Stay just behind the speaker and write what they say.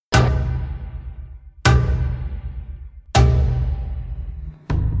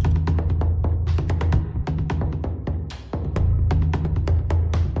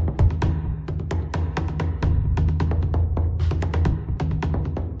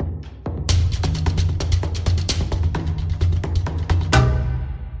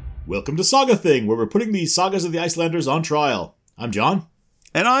Welcome to Saga Thing, where we're putting the sagas of the Icelanders on trial. I'm John.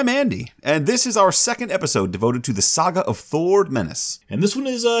 And I'm Andy, and this is our second episode devoted to the saga of Thord Menace. And this one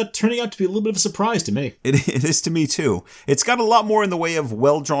is turning out to be a little bit of a surprise to me. It is to me, too. It's got a lot more in the way of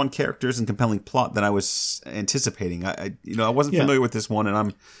well-drawn characters and compelling plot than I was anticipating. I wasn't familiar with this one,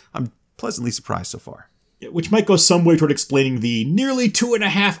 and I'm pleasantly surprised so far. Which might go some way toward explaining the nearly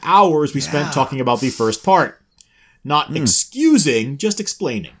 2.5 hours we spent talking about the first part. Not excusing, just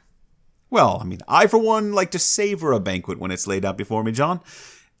explaining. Well, I mean, I, for one, like to savor a banquet when it's laid out before me, John.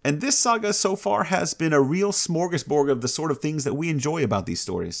 And this saga so far has been a real smorgasbord of the sort of things that we enjoy about these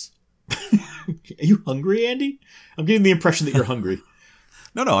stories. Are you hungry, Andy? I'm getting the impression that you're hungry.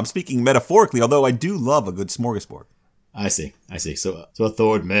 No, I'm speaking metaphorically, although I do love a good smorgasbord. I see. So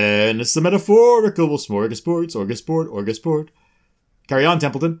Thord Menace, a metaphorical smorgasbord. Carry on,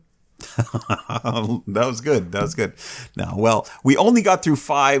 Templeton. That was good. Now, well, we only got through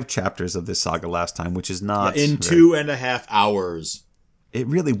 5 chapters of this saga last time, which is not... in 2.5 hours. It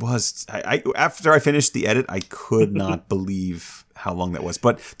really was. After I finished the edit, I could not believe how long that was.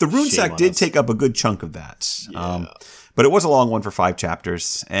 But the rune sack did take up a good chunk of that. Yeah. But it was a long one for 5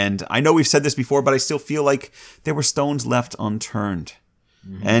 chapters. And I know we've said this before, but I still feel like there were stones left unturned.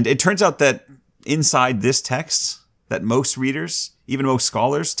 Mm-hmm. And it turns out that inside this text that most readers, even most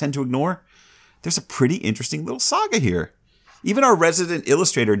scholars, tend to ignore, there's a pretty interesting little saga here. Even our resident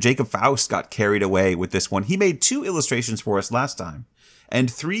illustrator, Jacob Faust, got carried away with this one. He made 2 illustrations for us last time, and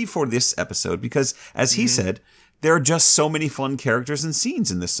 3 for this episode, because, as he said, there are just so many fun characters and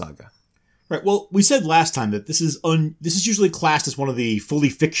scenes in this saga. Right, well, we said last time that this is usually classed as one of the fully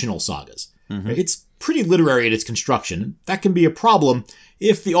fictional sagas. Mm-hmm. Right? It's pretty literary in its construction. That can be a problem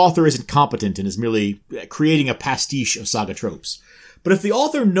if the author isn't competent and is merely creating a pastiche of saga tropes. But if the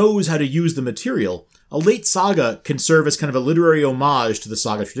author knows how to use the material, a late saga can serve as kind of a literary homage to the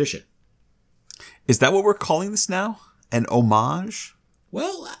saga tradition. Is that what we're calling this now? An homage?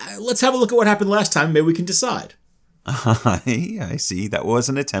 Well, let's have a look at what happened last time. Maybe we can decide. I see. That was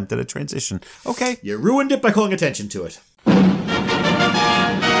an attempt at a transition. Okay. You ruined it by calling attention to it.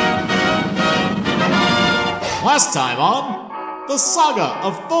 Last time on the saga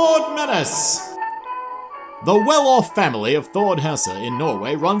of Thord Menace. The well-off family of Thord Hesse in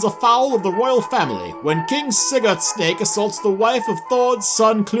Norway runs afoul of the royal family when King Sigurd Snake assaults the wife of Thord's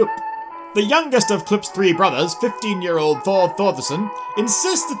son Klup. The youngest of Klup's 3 brothers, 15-year-old Thord Thordarson,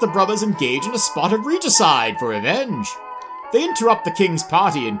 insists that the brothers engage in a spot of regicide for revenge. They interrupt the king's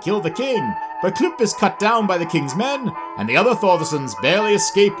party and kill the king, but Klup is cut down by the king's men, and the other Thordarsons barely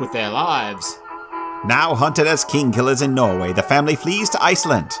escape with their lives. Now hunted as king killers in Norway, the family flees to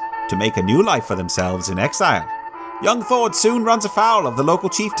Iceland to make a new life for themselves in exile. Young Thord soon runs afoul of the local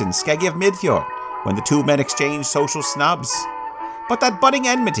chieftain, Skeggi of Midfjord, when the 2 men exchange social snubs. But that budding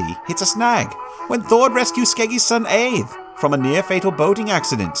enmity hits a snag when Thord rescues Skeggi's son Eid from a near-fatal boating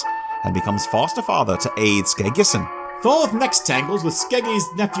accident and becomes foster father to Eid Skeggisson. Thord next tangles with Skeggi's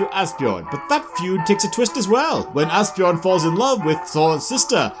nephew Asbjorn, but that feud takes a twist as well when Asbjorn falls in love with Thord's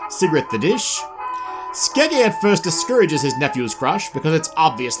sister, Sigrid the Dish. Skeggi at first discourages his nephew's crush because it's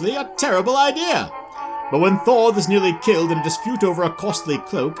obviously a terrible idea. But when Thord is nearly killed in a dispute over a costly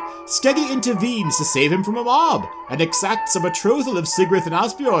cloak, Skeggi intervenes to save him from a mob and exacts a betrothal of Sigrid and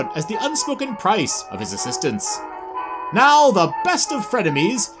Asbjorn as the unspoken price of his assistance. Now, the best of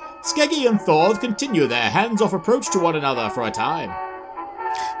frenemies, Skeggi and Thord continue their hands-off approach to one another for a time.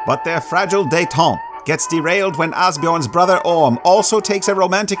 But their fragile détente gets derailed when Asbjorn's brother Orm also takes a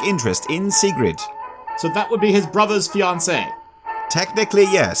romantic interest in Sigrid. So that would be his brother's fiancée? Technically,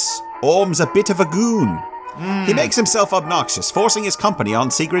 yes. Orm's a bit of a goon. He makes himself obnoxious, forcing his company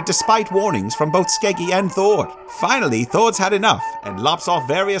on Sigrid despite warnings from both Skeggi and Thord. Finally, Thord's had enough and lops off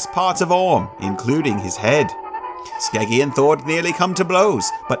various parts of Orm, including his head. Skeggi and Thord nearly come to blows,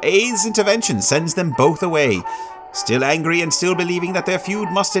 but Eid's intervention sends them both away, still angry and still believing that their feud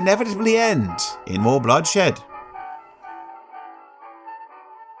must inevitably end in more bloodshed.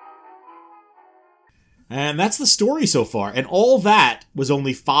 And that's the story so far. And all that was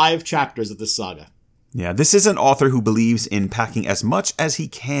only 5 chapters of this saga. Yeah, this is an author who believes in packing as much as he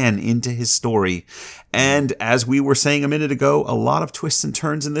can into his story. And as we were saying a minute ago, a lot of twists and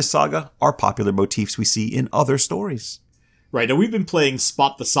turns in this saga are popular motifs we see in other stories. Right, now we've been playing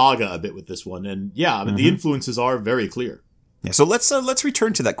Spot the Saga a bit with this one. And yeah, I mean, the influences are very clear. Yeah, so let's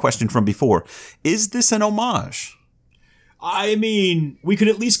return to that question from before. Is this an homage? I mean, we could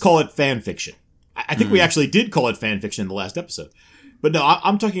at least call it fan fiction. I think we actually did call it fan fiction in the last episode. But no,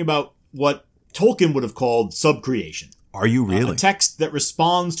 I'm talking about what Tolkien would have called subcreation. Are you really? A text that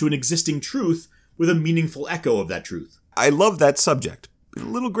responds to an existing truth with a meaningful echo of that truth. I love that subject. a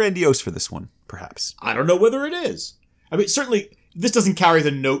little grandiose for this one, perhaps. I don't know whether it is. I mean, certainly, this doesn't carry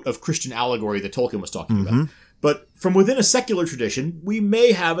the note of Christian allegory that Tolkien was talking about. But from within a secular tradition, we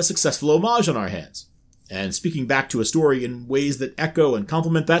may have a successful homage on our hands. And speaking back to a story in ways that echo and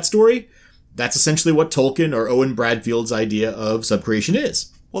complement that story, that's essentially what Tolkien or Owen Bradfield's idea of subcreation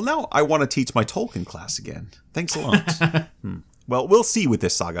is. Well, now I want to teach my Tolkien class again. Thanks a lot. Well, we'll see with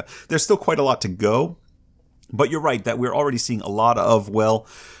this saga. There's still quite a lot to go. But you're right that we're already seeing a lot of, well,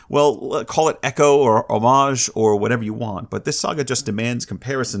 call it echo or homage or whatever you want. But this saga just demands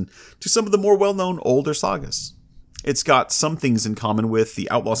comparison to some of the more well-known older sagas. It's got some things in common with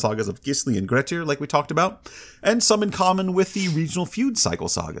the outlaw sagas of Gisli and Grettir, like we talked about, and some in common with the regional feud cycle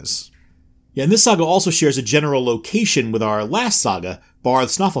sagas. Yeah, and this saga also shares a general location with our last saga, Barth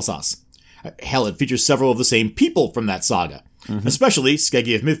Snafflesas. Hell, it features several of the same people from that saga, especially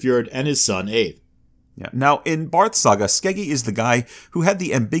Skeggi of Midfjord and his son Eave. Yeah. Now, in Barth's saga, Skeggi is the guy who had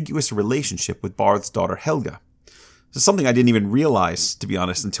the ambiguous relationship with Barth's daughter Helga. This is something I didn't even realize, to be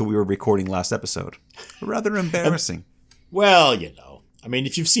honest, until we were recording last episode. Rather embarrassing. Well, you know. I mean,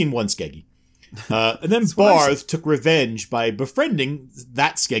 if you've seen one Skeggi. And then Barth took revenge by befriending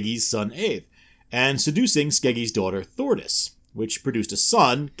that Skeggi's son Eave, and seducing Skeggi's daughter Thordis, which produced a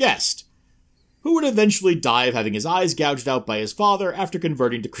son, Gest, who would eventually die of having his eyes gouged out by his father after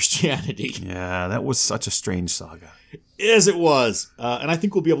converting to Christianity. Yeah, that was such a strange saga. Yes, it was. And I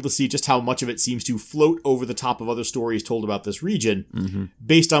think we'll be able to see just how much of it seems to float over the top of other stories told about this region,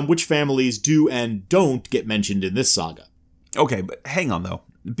 based on which families do and don't get mentioned in this saga. Okay, but hang on, though.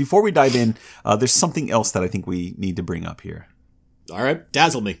 Before we dive in, there's something else that I think we need to bring up here. All right,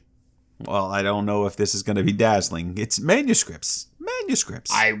 dazzle me. Well, I don't know if this is going to be dazzling. It's manuscripts.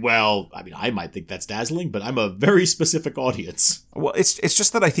 I might think that's dazzling, but I'm a very specific audience. Well, it's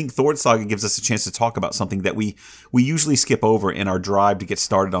just that I think Thord Saga gives us a chance to talk about something that we usually skip over in our drive to get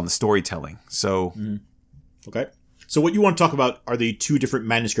started on the storytelling. So, Okay. So what you want to talk about are the two different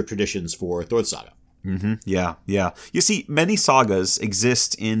manuscript traditions for Thord Saga. Yeah. You see, many sagas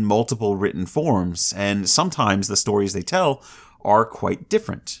exist in multiple written forms, and sometimes the stories they tell are quite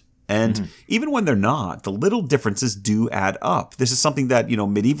different. And even when they're not, the little differences do add up. This is something that,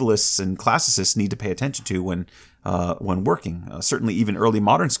 medievalists and classicists need to pay attention to when working. Certainly even early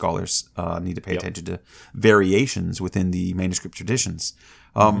modern scholars need to pay attention to variations within the manuscript traditions.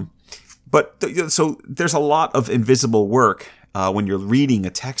 So there's a lot of invisible work when you're reading a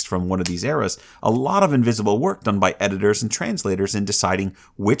text from one of these eras, a lot of invisible work done by editors and translators in deciding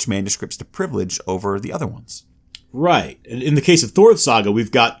which manuscripts to privilege over the other ones. Right. In the case of Thord Saga,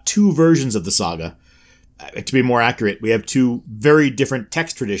 we've got two versions of the saga. To be more accurate, we have two very different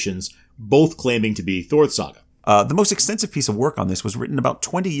text traditions, both claiming to be Thord Saga. The most extensive piece of work on this was written about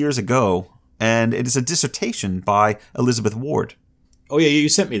 20 years ago, and it is a dissertation by Elizabeth Ward. Oh, yeah, you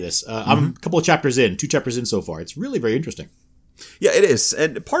sent me this. I'm a couple of chapters in, 2 chapters in so far. It's really very interesting. Yeah, it is.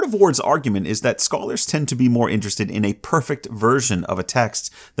 And part of Ward's argument is that scholars tend to be more interested in a perfect version of a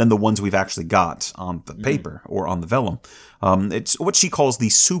text than the ones we've actually got on the paper or on the vellum. It's what she calls the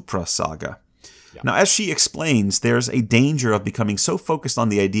supra saga. Yeah. Now, as she explains, there's a danger of becoming so focused on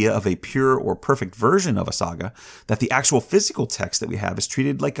the idea of a pure or perfect version of a saga that the actual physical text that we have is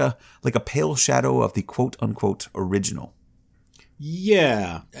treated like a pale shadow of the quote-unquote original.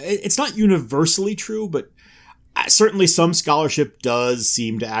 Yeah. It's not universally true, but certainly some scholarship does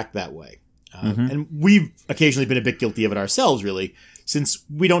seem to act that way. And we've occasionally been a bit guilty of it ourselves, really, since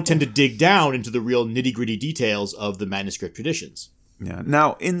we don't tend to dig down into the real nitty-gritty details of the manuscript traditions. Yeah.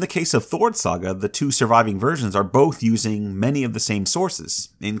 Now, in the case of Thord Saga, the two surviving versions are both using many of the same sources,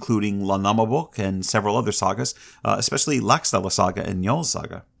 including Landnámabók and several other sagas, especially Laxdæla Saga and Njál's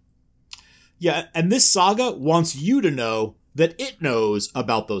Saga. Yeah, and this saga wants you to know that it knows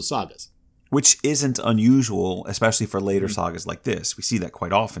about those sagas. Which isn't unusual, especially for later sagas like this. We see that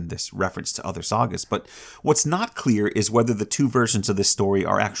quite often, this reference to other sagas. But what's not clear is whether the two versions of this story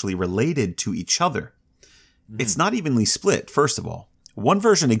are actually related to each other. It's not evenly split, first of all. One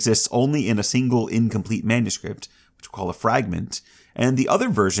version exists only in a single incomplete manuscript, which we call a fragment, and the other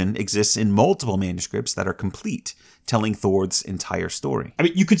version exists in multiple manuscripts that are complete, telling Thord's entire story. I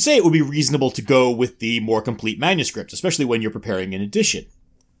mean, you could say it would be reasonable to go with the more complete manuscript, especially when you're preparing an edition.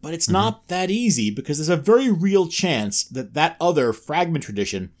 But it's not that easy because there's a very real chance that other fragment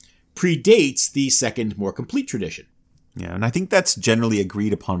tradition predates the second, more complete tradition. Yeah, and I think that's generally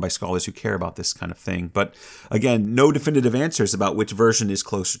agreed upon by scholars who care about this kind of thing. But again, no definitive answers about which version is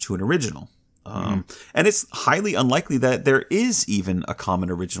closer to an original. And it's highly unlikely that there is even a common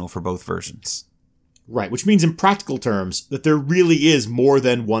original for both versions. Right, which means in practical terms that there really is more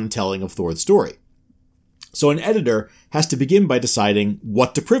than one telling of Thord's story. So an editor has to begin by deciding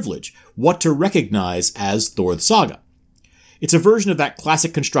what to privilege, what to recognize as Thor's Saga. It's a version of that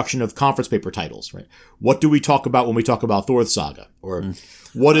classic construction of conference paper titles, right? What do we talk about when we talk about Thor's Saga? Or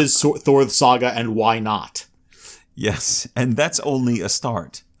what is Thor's Saga and why not? Yes, and that's only a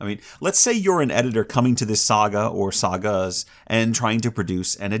start. I mean, let's say you're an editor coming to this saga or sagas and trying to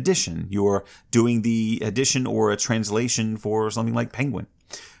produce an edition. You're doing the edition or a translation for something like Penguin.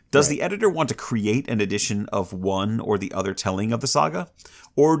 Does the editor want to create an edition of one or the other telling of the saga?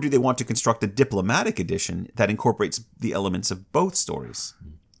 Or do they want to construct a diplomatic edition that incorporates the elements of both stories?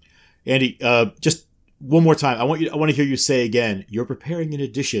 Andy, just one more time. I want to hear you say again, you're preparing an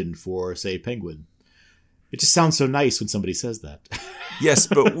edition for, say, Penguin. It just sounds so nice when somebody says that. Yes,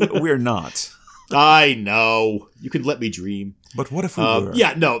 but we're not. I know. You can let me dream. But what if we were?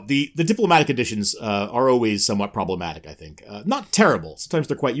 Yeah, no, the diplomatic editions are always somewhat problematic, I think. Not terrible. Sometimes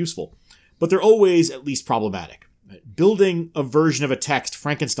they're quite useful. But they're always at least problematic. Building a version of a text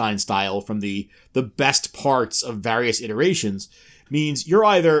Frankenstein style from the best parts of various iterations means you're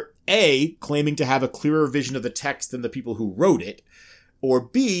either A, claiming to have a clearer vision of the text than the people who wrote it, or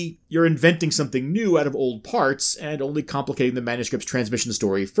B, you're inventing something new out of old parts and only complicating the manuscript's transmission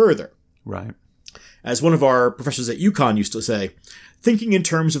story further. Right. As one of our professors at UConn used to say, thinking in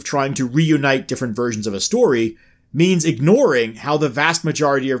terms of trying to reunite different versions of a story means ignoring how the vast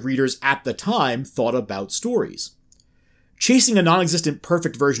majority of readers at the time thought about stories. Chasing a non-existent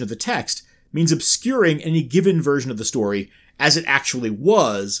perfect version of the text means obscuring any given version of the story as it actually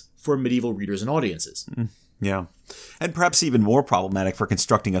was for medieval readers and audiences. Yeah. And perhaps even more problematic for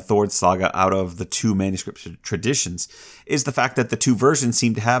constructing a Thor's Saga out of the two manuscript traditions is the fact that the two versions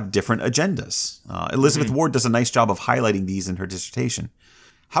seem to have different agendas. Elizabeth Ward does a nice job of highlighting these in her dissertation.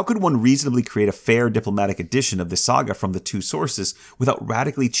 How could one reasonably create a fair diplomatic edition of this saga from the two sources without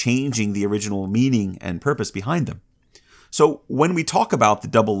radically changing the original meaning and purpose behind them? So when we talk about the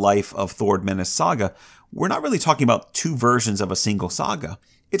double life of Thord Menace Saga, we're not really talking about two versions of a single saga.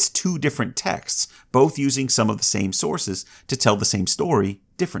 It's two different texts, both using some of the same sources to tell the same story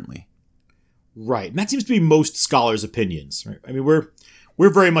differently. Right, and that seems to be most scholars' opinions. Right? I mean, we're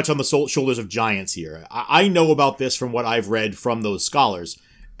very much on the shoulders of giants here. I know about this from what I've read from those scholars,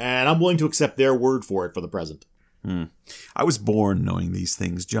 and I'm willing to accept their word for it for the present. I was born knowing these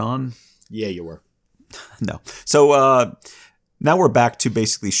things, John. Yeah, you were. No. So now we're back to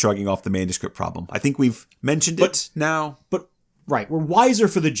basically shrugging off the manuscript problem. I think we've mentioned it now. But right, we're wiser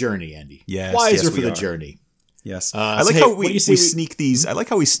for the journey, Andy. Yes, wiser for the are. journey. Yes, I like how we sneak these. I like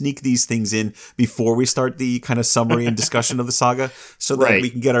how we sneak these things in before we start the kind of summary and discussion of the saga, so that we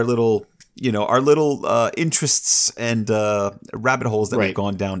can get our little, interests and rabbit holes that we've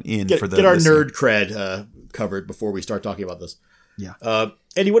gone down in get our nerd cred covered before we start talking about this. Yeah,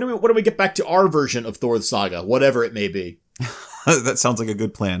 Andy, what do we get back to our version of Thor's Saga, whatever it may be? That sounds like a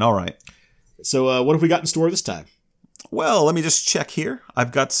good plan. All right. So, what have we got in store this time? Well, let me just check here.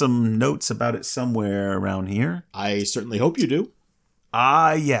 I've got some notes about it somewhere around here. I certainly hope you do.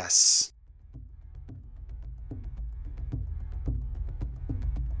 Ah, yes.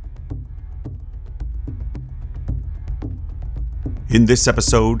 In this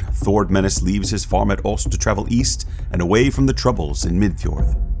episode, Thord Menace leaves his farm at Ost to travel east and away from the troubles in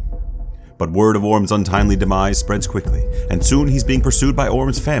Midfjord. But word of Orm's untimely demise spreads quickly, and soon he's being pursued by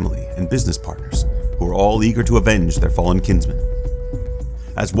Orm's family and business partners, who are all eager to avenge their fallen kinsman.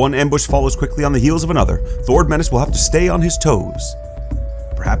 As one ambush follows quickly on the heels of another, Thord Menace will have to stay on his toes.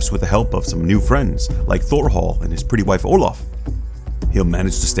 Perhaps with the help of some new friends, like Thorhall and his pretty wife Olaf, he'll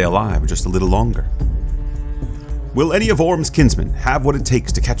manage to stay alive just a little longer. Will any of Orm's kinsmen have what it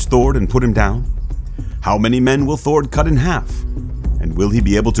takes to catch Thord and put him down? How many men will Thord cut in half? And will he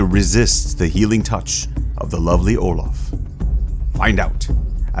be able to resist the healing touch of the lovely Olaf? Find out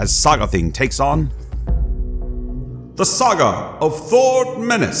as Sagathing takes on The Saga of Thord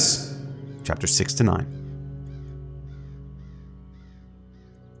Menace, Chapter 6 to 9.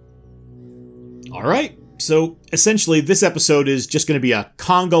 All right. So, essentially, this episode is just going to be a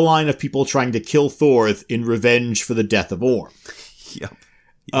conga line of people trying to kill Thorth in revenge for the death of Orm. Yep.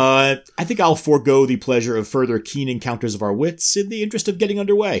 I think I'll forego the pleasure of further keen encounters of our wits in the interest of getting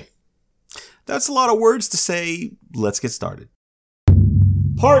underway. That's a lot of words to say. Let's get started.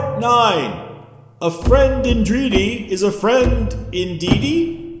 Part 9. A friend in Dreedy is a friend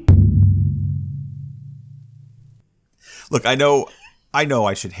indeedy? Look, I know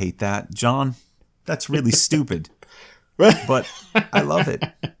I should hate that, John. That's really stupid. But I love it.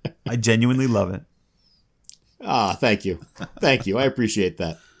 I genuinely love it. Ah, thank you. Thank you. I appreciate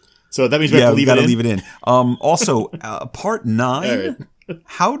that. So that means we have to leave it in? Also, part 9? Right.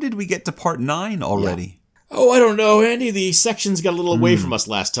 How did we get to part 9 already? Oh, I don't know, Andy. The sections got a little away from us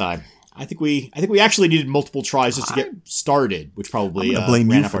last time. I think we actually needed multiple tries just to get started, which probably I'm gonna blame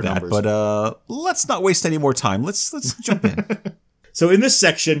ran you up for our that. numbers. But let's not waste any more time. Let's jump in. So in this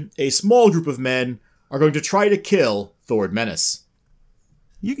section, a small group of men are going to try to kill Thord Menace.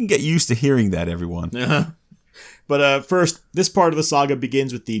 You can get used to hearing that, everyone. But first, this part of the saga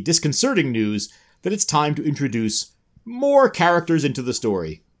begins with the disconcerting news that it's time to introduce more characters into the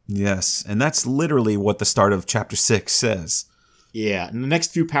story. Yes, and that's literally what the start of chapter 6 says. Yeah, and the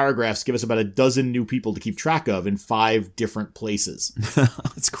next few paragraphs give us about a dozen new people to keep track of in 5 different places.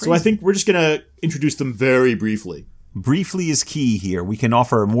 That's crazy. So I think we're just going to introduce them very briefly. Briefly is key here. We can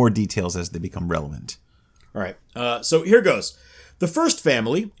offer more details as they become relevant. All right, so here goes. The first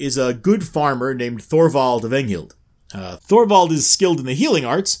family is a good farmer named Thorvald of Enghild. Thorvald is skilled in the healing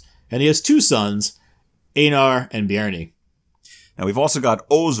arts, and he has 2 sons, Einar and Bjarni. Now we've also got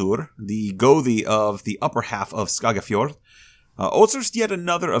Ozur, the Gothi of the upper half of Skagafjord. Ozur's yet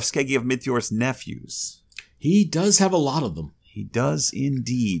another of Skeggi of Midfjord's nephews. He does have a lot of them. He does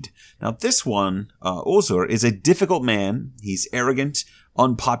indeed. Now this one, Ozur, is a difficult man. He's arrogant,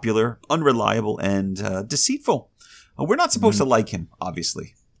 unpopular, unreliable, and deceitful. We're not supposed to like him,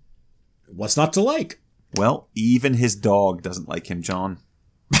 obviously. What's not to like? Well, even his dog doesn't like him, John.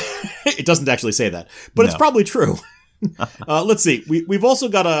 It doesn't actually say that, but it's probably true. Let's see. We've also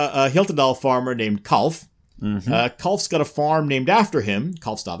got a Hiltendal farmer named Kalf. Kalf's got a farm named after him,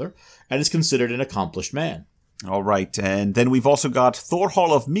 Kalfstadr, and is considered an accomplished man. All right, and then we've also got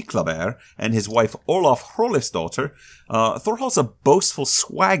Thorhall of Miklaber and his wife Olaf Hrolfsdottir. Thorhall's a boastful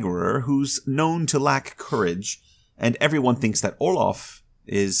swaggerer who's known to lack courage, and everyone thinks that Olaf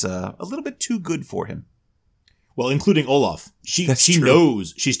is a little bit too good for him. Well, including Olaf. She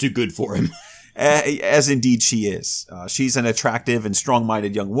knows she's too good for him. As indeed she is. She's an attractive and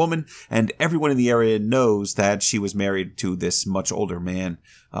strong-minded young woman, and everyone in the area knows that she was married to this much older man,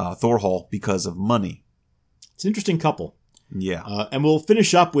 Thorhall, because of money. It's an interesting couple. Yeah. And we'll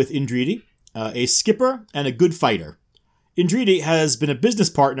finish up with Indridi, a skipper and a good fighter. Indridi has been a business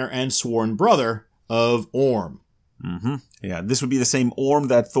partner and sworn brother of Orm. Yeah, this would be the same Orm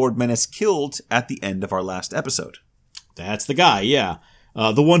that Thord Menace killed at the end of our last episode. That's the guy, yeah.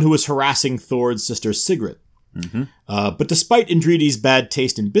 The one who was harassing Thord's sister Sigrid. But despite Indridi's bad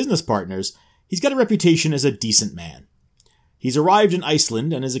taste in business partners, he's got a reputation as a decent man. He's arrived in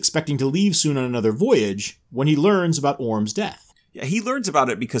Iceland and is expecting to leave soon on another voyage when he learns about Orm's death. Yeah, he learns about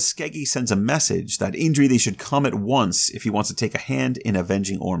it because Skeggi sends a message that Indridi should come at once if he wants to take a hand in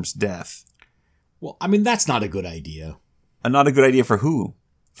avenging Orm's death. Well, I mean, that's not a good idea. And not a good idea for who?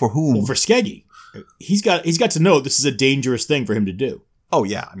 For whom? Well, for Skeggi. He's got to know this is a dangerous thing for him to do. Oh,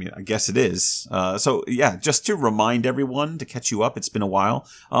 yeah. I mean, I guess it is. So, yeah, just to remind everyone, to catch you up, it's been a while.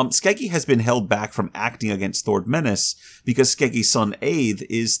 Skeggi has been held back from acting against Thord Menace because Skeggi's son, Eith,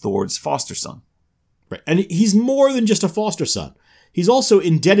 is Thord's foster son. Right. And he's more than just a foster son. He's also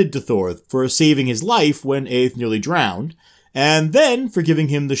indebted to Thord for saving his life when Eith nearly drowned, and then for giving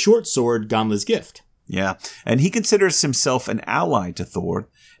him the short sword Gamla's gift. Yeah, and he considers himself an ally to Thord,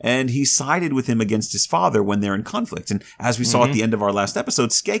 and he sided with him against his father when they're in conflict. And as we saw at the end of our last episode,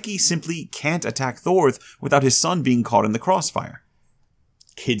 Skeggi simply can't attack Thord without his son being caught in the crossfire.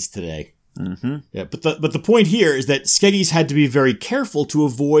 Kids today. Yeah, but the point here is that Skeggi's had to be very careful to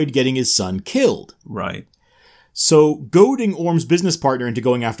avoid getting his son killed. Right. So goading Orm's business partner into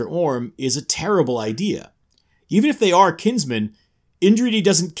going after Orm is a terrible idea. Even if they are kinsmen, Indridi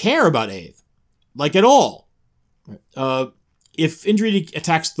doesn't care about Eith. Like, at all. If Indridi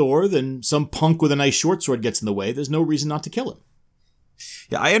attacks Thor, then some punk with a nice short sword gets in the way. There's no reason not to kill him.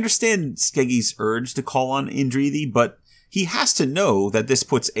 Yeah, I understand Skeggi's urge to call on Indridi, but he has to know that this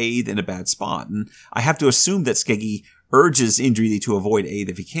puts Eith in a bad spot, and I have to assume that Skeggi urges Indridi to avoid Eith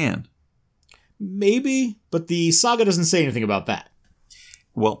if he can. Maybe, but the saga doesn't say anything about that.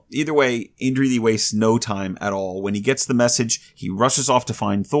 Well, either way, Indridi wastes no time at all. When he gets the message, he rushes off to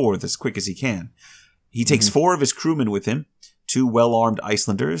find Thor as quick as he can. He takes 4 of his crewmen with him, 2 well-armed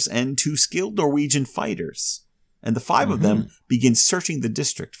Icelanders, and 2 skilled Norwegian fighters. And the 5 of them begin searching the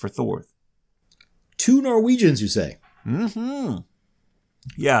district for Thor. 2 Norwegians, you say?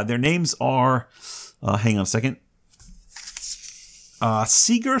 Yeah, their names are... hang on a second.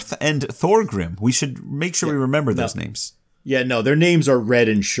 Sigurd and Thorgrim. We should make sure we remember those names. Yeah, no, their names are red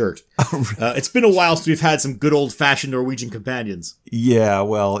in shirt. It's been a while since we've had some good old-fashioned Norwegian companions. Yeah,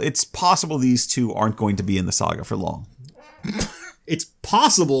 well, it's possible these 2 aren't going to be in the saga for long. It's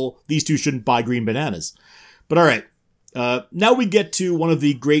possible these 2 shouldn't buy green bananas. But all right, now we get to one of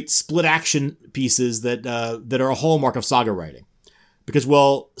the great split-action pieces that are a hallmark of saga writing. Because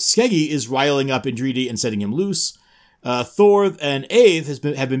while Skeggi is riling up Indridi and setting him loose, Thorth and Eith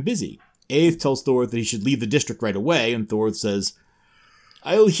have been busy. Eith tells Thorth that he should leave the district right away, and Thorth says,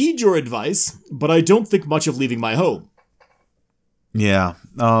 "I'll heed your advice, but I don't think much of leaving my home." Yeah.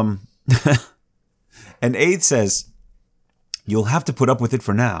 And Eith says, "You'll have to put up with it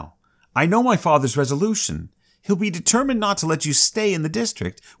for now. I know my father's resolution. He'll be determined not to let you stay in the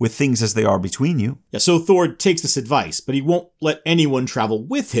district with things as they are between you." Yeah, so Thord takes this advice, but he won't let anyone travel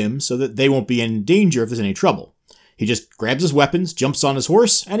with him so that they won't be in danger if there's any trouble. He just grabs his weapons, jumps on his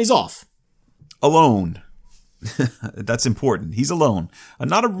horse, and he's off. Alone. That's important. He's alone.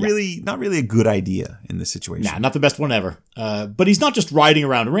 Not really a good idea in this situation. Nah, not the best one ever. But he's not just riding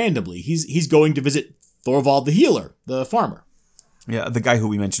around randomly. He's going to visit Thorvald the healer, the farmer. Yeah, the guy who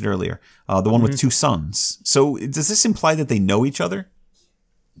we mentioned earlier. The one with 2 sons. So does this imply that they know each other?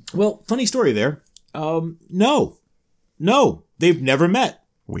 Well, funny story there. No. They've never met.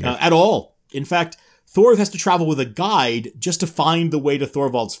 Weird. At all. In fact, Thorth has to travel with a guide just to find the way to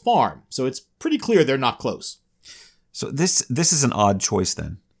Thorvald's farm. So it's pretty clear they're not close. So this is an odd choice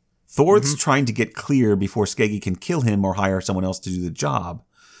then. Thor's trying to get clear before Skeggi can kill him or hire someone else to do the job.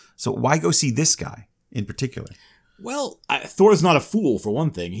 So why go see this guy in particular? Well, Thor's not a fool, for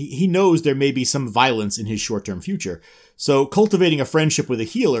one thing. He knows there may be some violence in his short-term future. So cultivating a friendship with a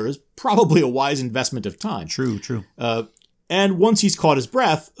healer is probably a wise investment of time. True. And once he's caught his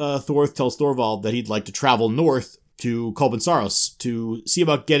breath, Thorth tells Thorvald that he'd like to travel north to Kolbensaros to see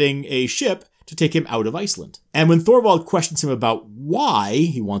about getting a ship to take him out of Iceland. And when Thorvald questions him about why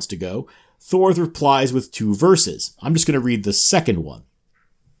he wants to go, Thorth replies with 2 verses. I'm just going to read the second one.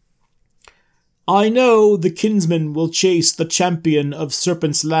 "I know the kinsman will chase the champion of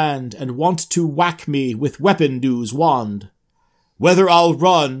Serpent's land and want to whack me with Weapondew's wand. Whether I'll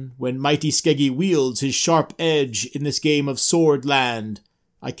run when mighty Skeggi wields his sharp edge in this game of sword land,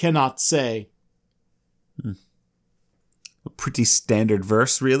 I cannot say." A pretty standard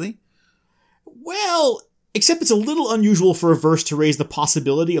verse, really? Well, except it's a little unusual for a verse to raise the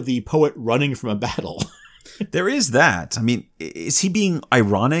possibility of the poet running from a battle. There is that. I mean, is he being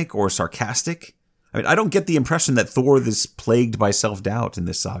ironic or sarcastic? I mean, I don't get the impression that Thor is plagued by self-doubt in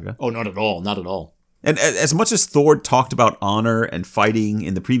this saga. Oh, not at all. Not at all. And as much as Thor talked about honor and fighting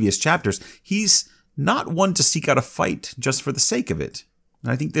in the previous chapters, he's not one to seek out a fight just for the sake of it.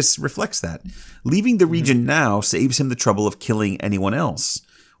 And I think this reflects that. Leaving the region now saves him the trouble of killing anyone else,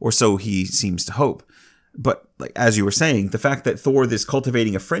 or so he seems to hope. But as you were saying, the fact that Thor is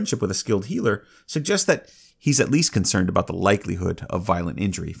cultivating a friendship with a skilled healer suggests that he's at least concerned about the likelihood of violent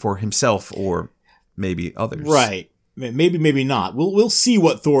injury for himself or maybe others. Right. Maybe not. We'll see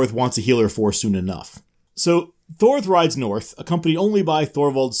what Thorth wants a healer for soon enough. So Thorth rides north, accompanied only by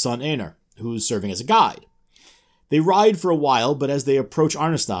Thorvald's son Einar, who's serving as a guide. They ride for a while, but as they approach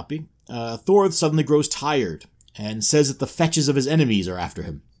Arnastapi, Thorth suddenly grows tired and says that the fetches of his enemies are after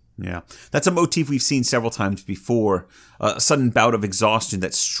him. Yeah, that's a motif we've seen several times before, a sudden bout of exhaustion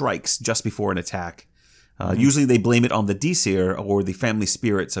that strikes just before an attack. Usually they blame it on the Disir or the family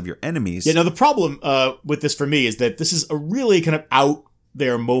spirits of your enemies. Yeah, now the problem with this for me is that this is a really kind of out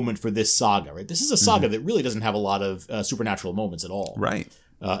there moment for this saga, right? This is a saga that really doesn't have a lot of supernatural moments at all. Right.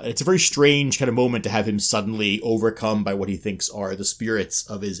 It's a very strange kind of moment to have him suddenly overcome by what he thinks are the spirits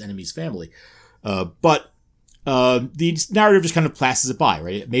of his enemy's family. But the narrative just kind of passes it by,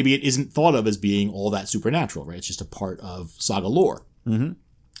 right? Maybe it isn't thought of as being all that supernatural, right? It's just a part of saga lore.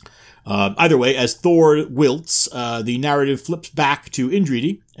 Either way, as Thor wilts, the narrative flips back to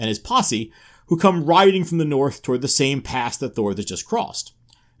Indridi and his posse, who come riding from the north toward the same pass that Thor has just crossed.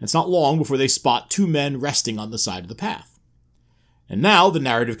 And it's not long before they spot 2 men resting on the side of the path. And now the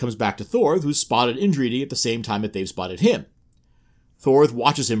narrative comes back to Thor, who's spotted Indridi at the same time that they've spotted him. Thor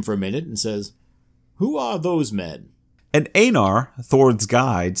watches him for a minute and says, "Who are those men?" And Einar, Thor's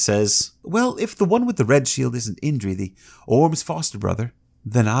guide, says, "Well, if the one with the red shield isn't Indri, Orm's foster brother,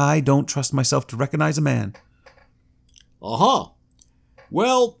 then I don't trust myself to recognize a man." Aha.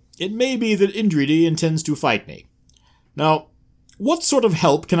 Well, it may be that Indridi intends to fight me. Now, what sort of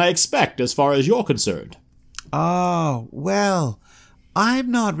help can I expect as far as you're concerned? "Oh, well,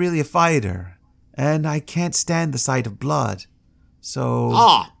 I'm not really a fighter, and I can't stand the sight of blood. So..."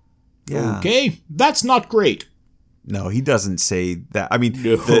 Yeah. Okay, that's not great. No, he doesn't say that. I mean,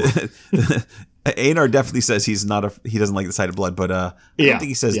 No. Einar definitely says he doesn't like the sight of blood, but I don't think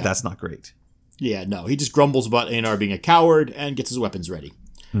he says that's not great. Yeah, no, he just grumbles about Einar being a coward and gets his weapons ready.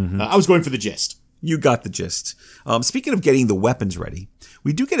 I was going for the gist. You got the gist. Speaking of getting the weapons ready,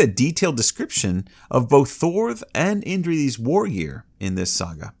 we do get a detailed description of both Thorth and Indri's war gear in this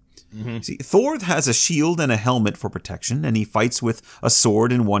saga. See, Thor has a shield and a helmet for protection, and he fights with a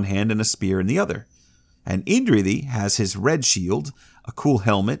sword in one hand and a spear in the other. And Indriði has his red shield, a cool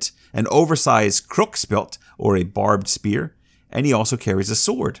helmet, an oversized krukspjot, or a barbed spear, and he also carries a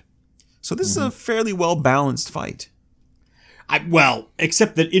sword. So this is a fairly well-balanced fight.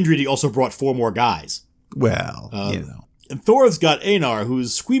 Except that Indriði also brought 4 more guys. Well, And Thor's got Einar,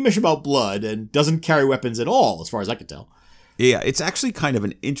 who's squeamish about blood and doesn't carry weapons at all, as far as I can tell. Yeah, it's actually kind of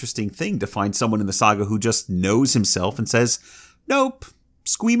an interesting thing to find someone in the saga who just knows himself and says, nope,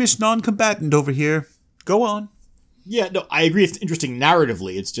 squeamish non-combatant over here. Go on. Yeah, no, I agree it's interesting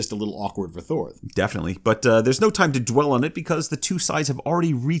narratively. It's just a little awkward for Thor. Definitely, but there's no time to dwell on it because the two sides have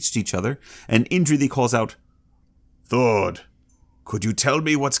already reached each other, and Indriði calls out, Thor, could you tell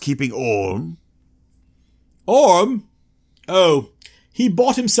me what's keeping Orm? Orm? Oh, he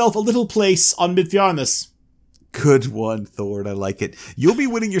bought himself a little place on Midfjarnes. Good one, Thor. I like it. You'll be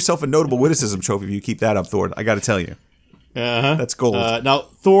winning yourself a notable witticism trophy if you keep that up, Thor. I got to tell you. Uh-huh. That's gold. Now,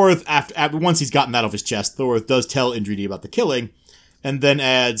 Thor, after once he's gotten that off his chest, Thor does tell Indriði about the killing, and then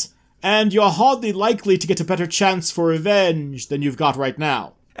adds, and you're hardly likely to get a better chance for revenge than you've got right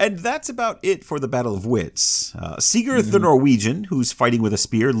now. And that's about it for the Battle of Wits. Sigurd the Norwegian, who's fighting with a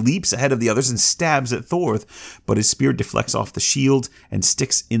spear, leaps ahead of the others and stabs at Thor, but his spear deflects off the shield and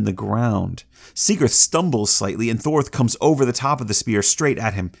sticks in the ground. Sigurd stumbles slightly, and Thor comes over the top of the spear straight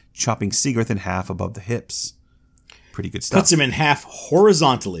at him, chopping Sigurd in half above the hips. Pretty good stuff. Cuts him in half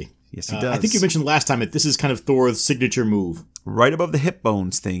horizontally. Yes, he does. I think you mentioned last time that this is kind of Thor's signature move. Right above the hip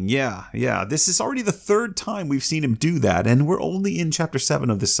bones thing, yeah. This is already the 3rd time we've seen him do that, and we're only in Chapter 7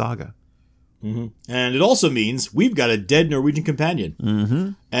 of this saga. Mm-hmm. And it also means we've got a dead Norwegian companion. Mm-hmm.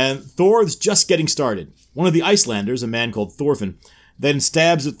 And Thor's just getting started. One of the Icelanders, a man called Thorfinn, then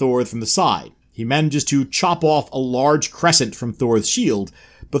stabs at Thor from the side. He manages to chop off a large crescent from Thor's shield,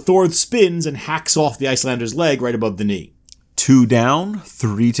 but Thor spins and hacks off the Icelander's leg right above the knee. 2 down,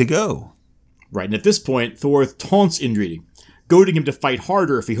 3 to go. Right, and at this point, Thor taunts Indriði, goading him to fight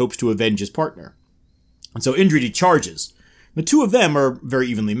harder if he hopes to avenge his partner. And so Indriði charges. The two of them are very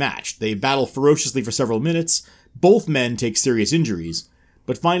evenly matched. They battle ferociously for several minutes. Both men take serious injuries.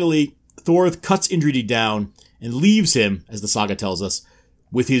 But finally, Thor cuts Indriði down and leaves him, as the saga tells us,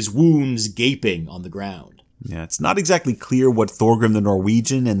 with his wounds gaping on the ground. Yeah, it's not exactly clear what Thorgrim the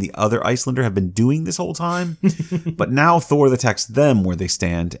Norwegian and the other Icelander have been doing this whole time. But now Thor attacks them where they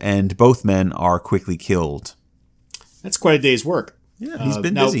stand, and both men are quickly killed. That's quite a day's work. Yeah, he's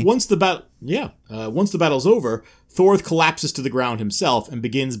been busy. Once the battle's over, Thor collapses to the ground himself and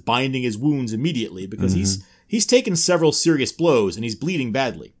begins binding his wounds immediately because he's taken several serious blows and he's bleeding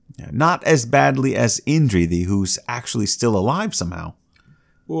badly. Yeah, not as badly as Indriði, who's actually still alive somehow.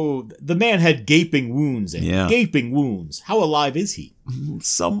 Oh, the man had gaping wounds. Gaping wounds. How alive is he?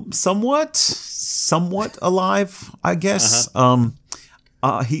 Somewhat alive, I guess.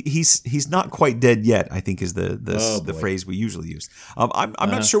 He's not quite dead yet, I think is the phrase we usually use.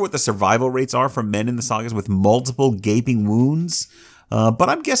 I'm not sure what the survival rates are for men in the sagas with multiple gaping wounds, but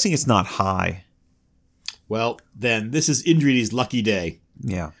I'm guessing it's not high. Well, then this is Indriði's lucky day.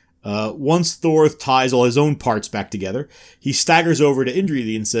 Yeah. Once Thor ties all his own parts back together, he staggers over to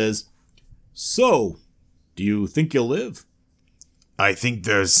Indriði and says, "So, do you think you'll live?" "I think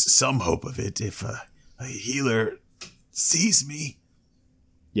there's some hope of it if a healer sees me."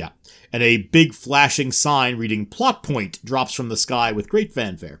 Yeah, and a big flashing sign reading "Plot Point" drops from the sky with great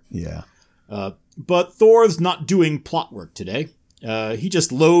fanfare. Yeah. But Thor's not doing plot work today. He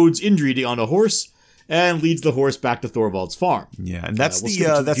just loads Indriði on a horse and leads the horse back to Thorvald's farm. Yeah, and that's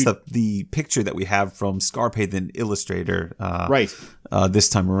the picture that we have from Scarpe the Illustrator. Right. This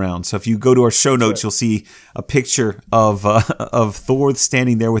time around. So if you go to our show notes, you'll see a picture of Thor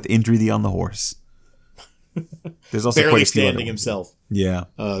standing there with Indriði on the horse. There's also barely quite a few standing himself. Yeah.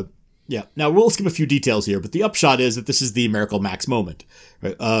 Yeah. Now, we'll skip a few details here, but the upshot is that this is the Miracle Max moment.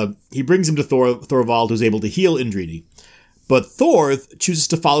 Right? He brings him to Thorvald, who's able to heal Indriði. But Thor chooses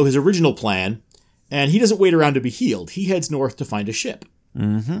to follow his original plan, and he doesn't wait around to be healed. He heads north to find a ship.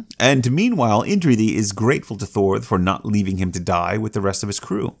 Mm-hmm. And meanwhile, Indriði is grateful to Thor for not leaving him to die with the rest of his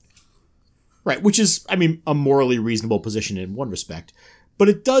crew. Right, which is, a morally reasonable position in one respect. But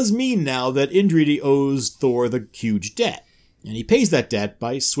it does mean now that Indriði owes Thor the huge debt. And he pays that debt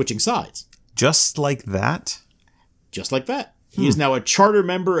by switching sides. Just like that? Just like that. He is now a charter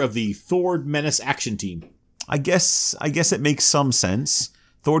member of the Thor Menace Action Team. I guess it makes some sense.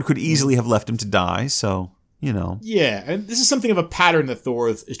 Thor could easily have left him to die, so, Yeah, and this is something of a pattern that Thor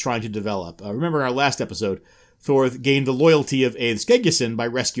is trying to develop. Remember in our last episode, Thor gained the loyalty of Eið Skeggisson by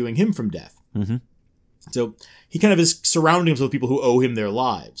rescuing him from death. Mm-hmm. So he kind of is surrounding himself with people who owe him their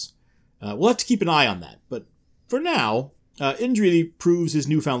lives. We'll have to keep an eye on that. But for now, Indridi proves his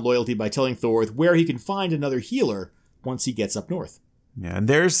newfound loyalty by telling Thorth where he can find another healer once he gets up north. Yeah, and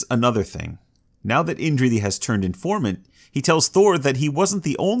there's another thing. Now that Indridi has turned informant, he tells Thor that he wasn't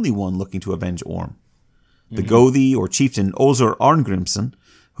the only one looking to avenge Orm. The Gothi, or chieftain Ozur Arngrimsson,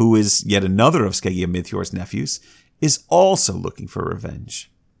 who is yet another of Skeggi of Midthjor's nephews, is also looking for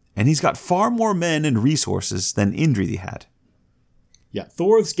revenge. And he's got far more men and resources than Indridi had. Yeah,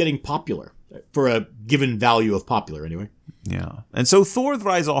 Thor's getting popular. For a given value of popular, anyway. Yeah. And so Thor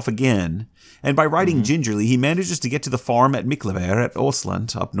rides off again, and by riding gingerly, he manages to get to the farm at Miklaver at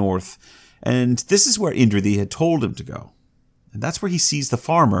Osland, up north. And this is where Indridi had told him to go. And that's where he sees the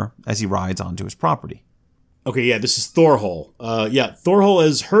farmer as he rides onto his property. Okay, yeah, this is Thorhall. Thorhall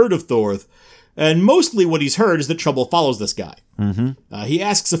has heard of Thorth, and mostly what he's heard is that trouble follows this guy. He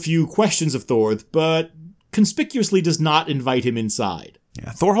asks a few questions of Thorth, but conspicuously does not invite him inside.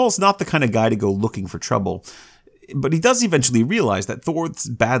 Yeah, Thorhall's not the kind of guy to go looking for trouble, but he does eventually realize that Thorth's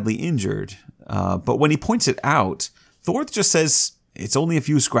badly injured. But when he points it out, Thorth just says, "It's only a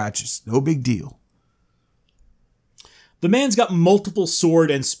few scratches, no big deal." The man's got multiple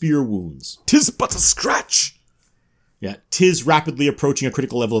sword and spear wounds. "'Tis but a scratch." Yeah, 'tis rapidly approaching a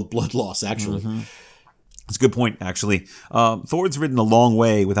critical level of blood loss, actually. That's a good point, actually. Thor's ridden a long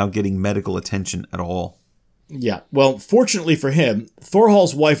way without getting medical attention at all. Yeah, well, fortunately for him,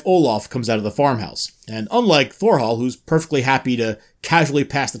 Thorhall's wife Olaf comes out of the farmhouse. And unlike Thorhall, who's perfectly happy to casually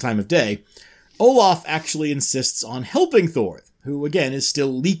pass the time of day, Olaf actually insists on helping Thorth, who again is still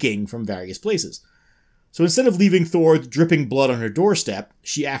leaking from various places. So instead of leaving Thorth dripping blood on her doorstep,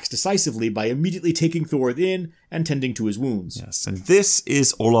 she acts decisively by immediately taking Thorth in and tending to his wounds. Yes, and this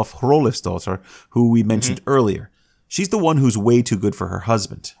is Olaf Hrolfsdottir, who we mentioned earlier. She's the one who's way too good for her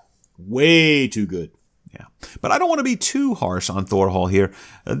husband. Way too good. Yeah, but I don't want to be too harsh on Thorhall here.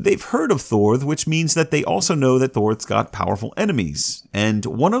 They've heard of Thorth, which means that they also know that Thorth's got powerful enemies. And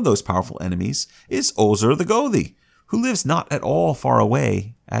one of those powerful enemies is Ozur the Gothi, who lives not at all far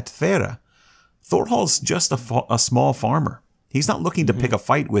away at Thera. Thorhall's just a small farmer. He's not looking to pick a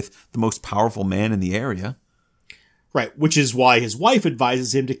fight with the most powerful man in the area. Right, which is why his wife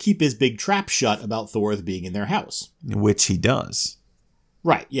advises him to keep his big trap shut about Thorth being in their house. Which he does.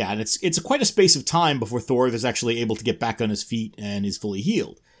 Right, yeah, and it's quite a space of time before Thorth is actually able to get back on his feet and is fully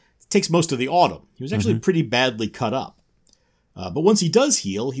healed. It takes most of the autumn. He was actually pretty badly cut up. But once he does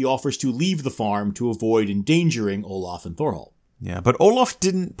heal, he offers to leave the farm to avoid endangering Olaf and Thorhall. Yeah, but Olaf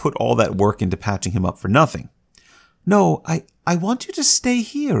didn't put all that work into patching him up for nothing. "No, I want you to stay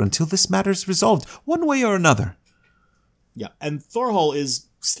here until this matter's resolved, one way or another." Yeah, and Thorhall is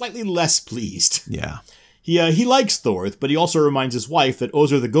slightly less pleased. Yeah. He likes Thorth, but he also reminds his wife that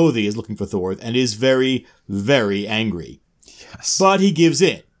Ozur the Gothi is looking for Thorth and is very, very angry. Yes. But he gives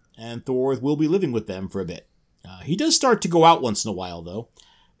in, and Thorth will be living with them for a bit. He does start to go out once in a while, though,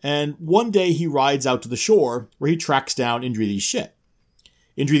 and one day he rides out to the shore where he tracks down Indridi's ship.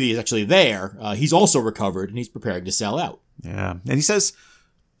 Indridi is actually there. He's also recovered, and he's preparing to sail out. Yeah, and he says,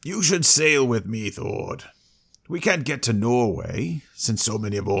 "You should sail with me, Thord. We can't get to Norway, since so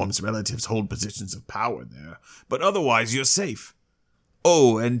many of Orm's relatives hold positions of power there, but otherwise you're safe.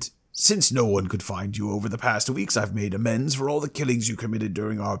 Oh, and since no one could find you over the past weeks, I've made amends for all the killings you committed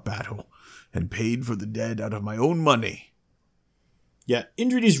during our battle, and paid for the dead out of my own money." Yeah,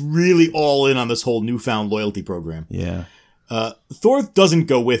 Indridi's really all in on this whole newfound loyalty program. Yeah. Thorth doesn't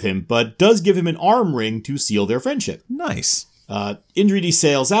go with him, but does give him an arm ring to seal their friendship. Nice. Indridi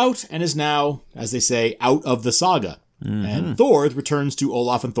sails out and is now, as they say, out of the saga. And Thorth returns to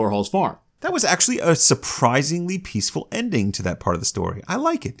Olaf and Thorhall's farm. That was actually a surprisingly peaceful ending to that part of the story. I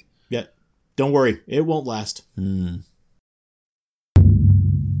like it. Yeah, don't worry, it won't last.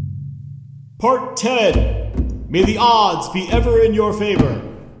 Part 10. May the odds be ever in your favor.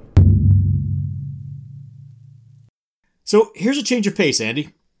 So here's a change of pace, Andy.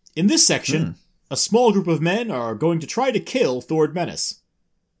 In this section, a small group of men are going to try to kill Thord Menace.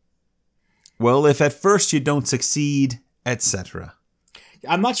 Well, if at first you don't succeed, etc.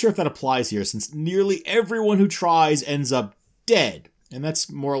 I'm not sure if that applies here, since nearly everyone who tries ends up dead. And that's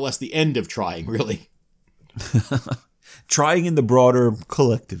more or less the end of trying, really. Trying in the broader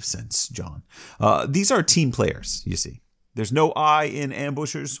collective sense, John. These are team players, you see. There's no I in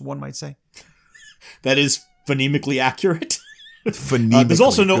ambushers, one might say. That is phonemically accurate. Phonemically. There's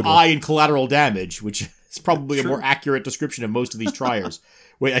also no I in collateral damage, which is probably a more accurate description of most of these triers.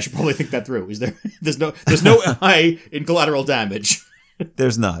 Wait, I should probably think that through. Is there? There's no I in collateral damage.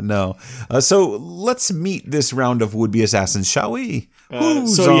 There's not, no. So let's meet this round of would-be assassins, shall we?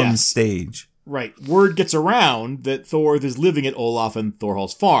 Who's on stage? Right. Word gets around that Thorth is living at Olaf and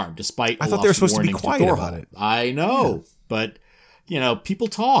Thorhall's farm, despite I thought they were supposed to be quiet Thorhall. about it. I know, but, people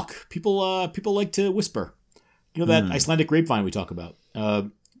talk. People like to whisper. You know that Icelandic grapevine we talk about.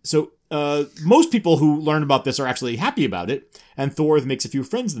 So most people who learn about this are actually happy about it, and Thorth makes a few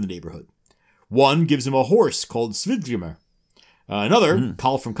friends in the neighborhood. One gives him a horse called Svidgrimr. Another,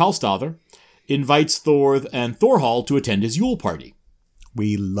 Karl from Karlstadr, invites Thorth and Thorhall to attend his Yule party.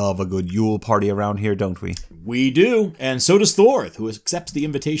 We love a good Yule party around here, don't we? We do, and so does Thorth, who accepts the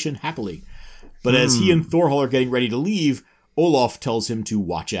invitation happily. But as he and Thorhall are getting ready to leave, Olaf tells him to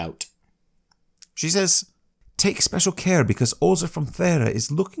watch out. She says, "Take special care because Ozer from Thera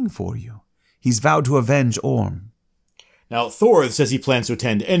is looking for you. He's vowed to avenge Orm." Now, Thorth says he plans to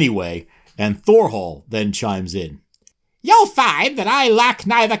attend anyway, and Thorhall then chimes in. "You'll find that I lack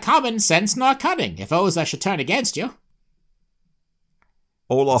neither common sense nor cunning if Ozer should turn against you."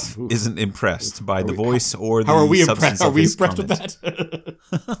 Olaf isn't impressed by the voice or the How are we substance impressed? Are of we his impressed comment.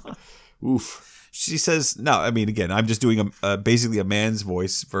 with that? Oof. She says, no, I mean, again, I'm just doing basically a man's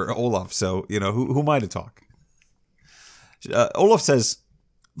voice for Olaf, so, who am I to talk? Olaf says,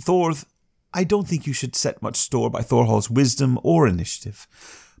 "Thorth, I don't think you should set much store by Thorhall's wisdom or initiative,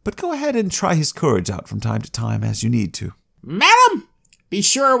 but go ahead and try his courage out from time to time as you need to." Madam, be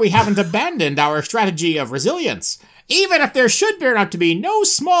sure we haven't abandoned our strategy of resilience, even if there should turn out to be no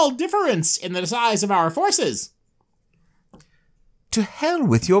small difference in the size of our forces. "To hell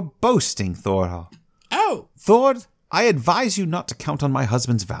with your boasting, Thorhall. Oh. Thord, I advise you not to count on my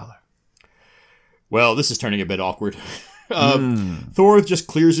husband's valor." Well, this is turning a bit awkward. Thorth just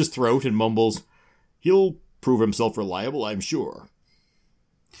clears his throat and mumbles, "He'll prove himself reliable, I'm sure."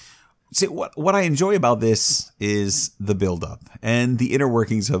 See, what I enjoy about this is the build-up and the inner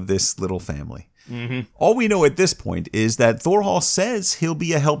workings of this little family. All we know at this point is that Thorhall says he'll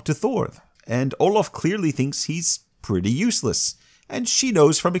be a help to Thorth, and Olaf clearly thinks he's pretty useless, and she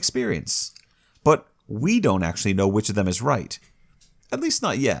knows from experience. But we don't actually know which of them is right. At least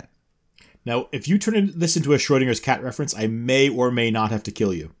not yet. Now, if you turn this into a Schrodinger's cat reference, I may or may not have to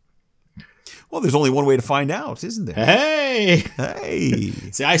kill you. Well, there's only one way to find out, isn't there? Hey! Hey!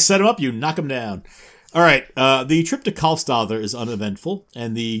 See, I set him up, you knock him down. All right, the trip to Karlstadr is uneventful,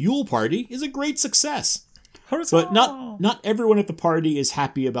 and the Yule party is a great success. But not everyone at the party is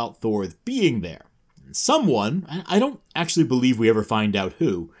happy about Thorth being there. Someone, I don't actually believe we ever find out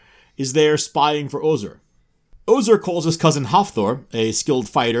who, is there spying for Ozer. Ozer calls his cousin Hafthor, a skilled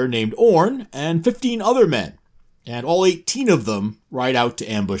fighter named Orn, and 15 other men, and all 18 of them ride out to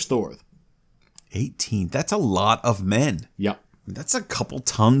ambush Thorth. 18. That's a lot of men. Yep. That's a couple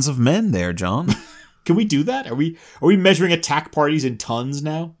tons of men there, John. Can we do that? Are we measuring attack parties in tons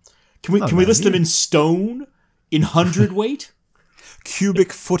now? Can we list them in stone? In hundredweight?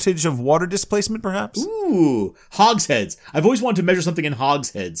 Cubic footage of water displacement, perhaps? Ooh, hogsheads. I've always wanted to measure something in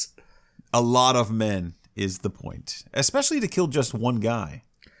hogsheads. A lot of men is the point, especially to kill just one guy.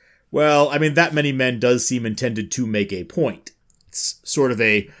 Well, I mean, that many men does seem intended to make a point. It's sort of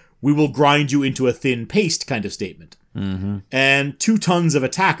a, we will grind you into a thin paste kind of statement. And 2 tons of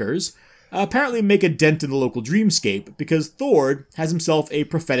attackers apparently make a dent in the local dreamscape because Thord has himself a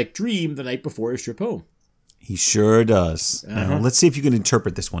prophetic dream the night before his trip home. He sure does. Now, let's see if you can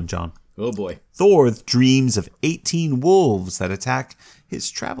interpret this one, John. Oh boy. Thorth dreams of 18 wolves that attack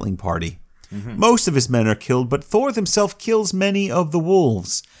his traveling party. Most of his men are killed, but Thorth himself kills many of the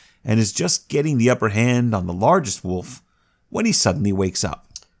wolves and is just getting the upper hand on the largest wolf when he suddenly wakes up.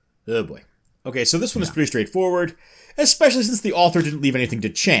 Oh boy. Okay, so this one is pretty straightforward, especially since the author didn't leave anything to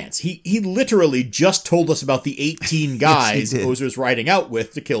chance. He literally just told us about the 18 guys Ozer's riding out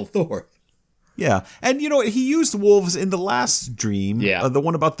with to kill Thorth. Yeah, and you know he used wolves in the last dream. Yeah, the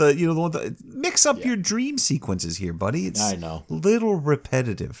one about the the one that mix up your dream sequences here, buddy. It's I know, a little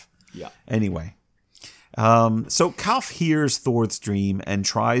repetitive. Yeah. Anyway, so Kalf hears Thor's dream and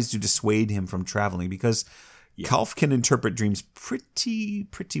tries to dissuade him from traveling because Kalf can interpret dreams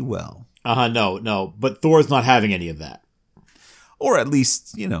pretty well. No, but Thor's not having any of that. Or at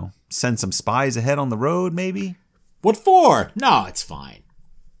least send some spies ahead on the road, maybe. What for? No, it's fine.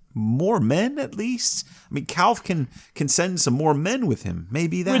 More men, at least? I mean, Kalf can send some more men with him.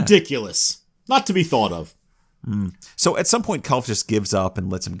 Maybe that. Ridiculous. Not to be thought of. So at some point, Kalf just gives up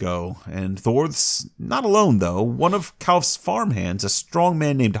and lets him go. And Thor's not alone, though. One of Kalf's farmhands, a strong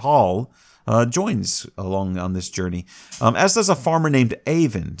man named Hall, joins along on this journey. As does a farmer named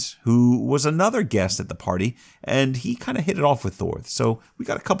Eyvind, who was another guest at the party. And he kind of hit it off with Thor. So we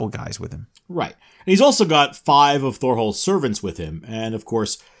got a couple guys with him. Right. And he's also got 5 of Thorhall's servants with him. And, of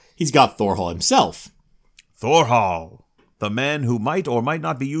course, he's got Thorhall himself. Thorhall, The man who might or might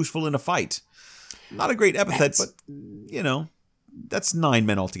not be useful in a fight. Not a great epithet, but, that's 9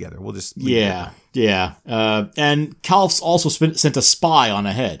 men altogether. We'll just leave it at that. And Calf's also sent a spy on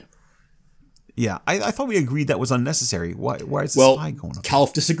ahead. Yeah, I thought we agreed that was unnecessary. Why is the spy going up?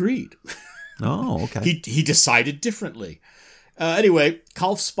 Calf disagreed. Oh, okay. He decided differently. Anyway,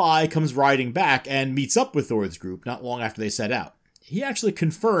 Calf's spy comes riding back and meets up with Thor's group not long after they set out. He actually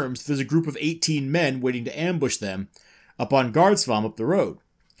confirms there's a group of 18 men waiting to ambush them up on Gardsvam up the road,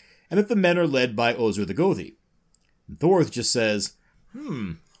 and that the men are led by Ozur the Gothi. And Thorth just says,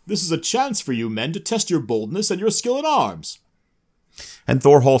 this is a chance for you men to test your boldness and your skill in arms. And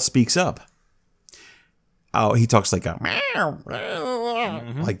Thorhall speaks up. Oh, he talks like like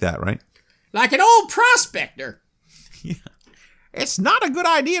that, right? Like an old prospector. Yeah. It's not a good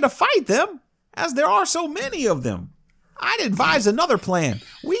idea to fight them, as there are so many of them. I'd advise another plan.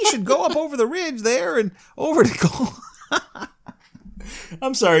 We should go up over the ridge there and over to Col...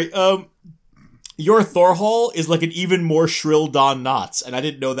 I'm sorry, your Thorhall is like an even more shrill Don Knotts, and I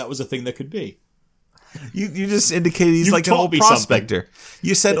didn't know that was a thing that could be. You just indicated he's like an old prospector. Something.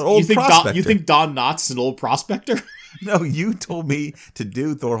 You said an old prospector. You think Don Knotts is an old prospector? No, you told me to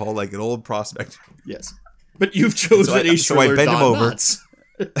do Thorhall like an old prospector. Yes. But you've chosen a shriller Don Knotts.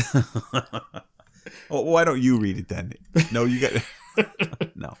 Oh, why don't you read it then? No, you got...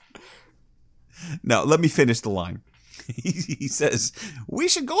 No, let me finish the line. He says, we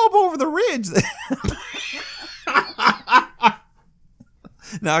should go up over the ridge.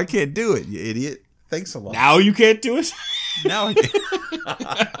 Now I can't do it, you idiot. Thanks a lot. Now you can't do it? Now I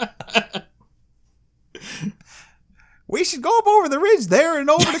can't. We should go up over the ridge there and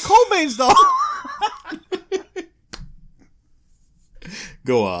over to Colbane's.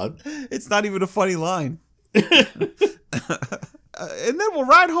 Go on. It's not even a funny line. And then we'll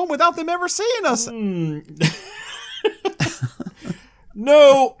ride home without them ever seeing us.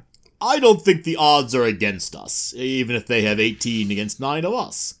 No, I don't think the odds are against us, even if they have 18 against 9 of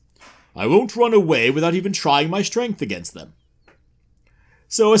us. I won't run away without even trying my strength against them.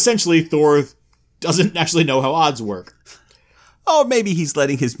 So essentially, Thor doesn't actually know how odds work. Oh, maybe he's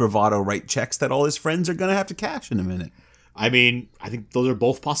letting his bravado write checks that all his friends are going to have to cash in a minute. I mean, I think those are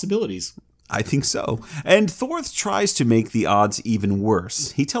both possibilities. I think so. And Thorth tries to make the odds even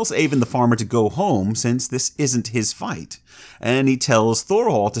worse. He tells Avon the farmer to go home since this isn't his fight. And he tells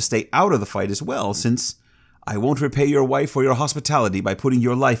Thorhall to stay out of the fight as well since I won't repay your wife for your hospitality by putting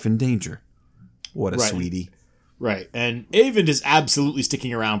your life in danger. What a sweetie. Right. And Avon is absolutely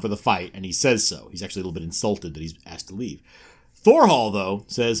sticking around for the fight, and he says so. He's actually a little bit insulted that he's asked to leave. Thorhall, though,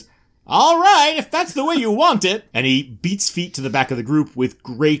 says, all right, if that's the way you want it. And he beats feet to the back of the group with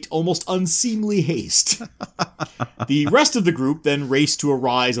great, almost unseemly haste. The rest of the group then race to a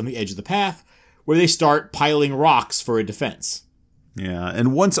rise on the edge of the path, where they start piling rocks for a defense. Yeah,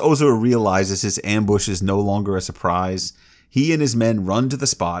 and once Ozur realizes his ambush is no longer a surprise, he and his men run to the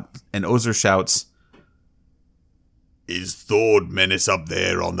spot, and Ozur shouts, Is Thord Menace up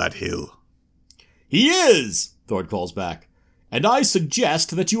there on that hill? He is, Thord calls back. And I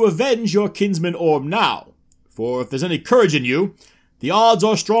suggest that you avenge your kinsman Orm now, for if there's any courage in you, the odds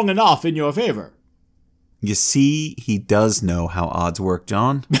are strong enough in your favor. You see, he does know how odds work,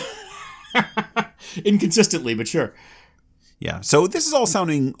 John. Inconsistently, but sure. Yeah, so this is all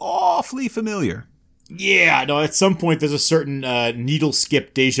sounding awfully familiar. Yeah, no, at some point there's a certain needle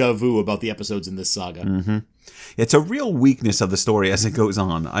skip deja vu about the episodes in this saga. Mm-hmm. It's a real weakness of the story as it goes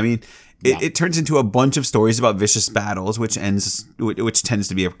on. I mean, it turns into a bunch of stories about vicious battles, which tends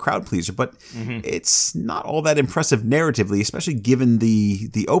to be a crowd pleaser, but it's not all that impressive narratively, especially given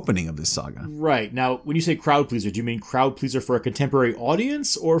the opening of this saga. Right. Now, when you say crowd pleaser, do you mean crowd pleaser for a contemporary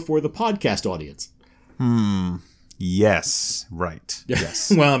audience or for the podcast audience? Yes. Right.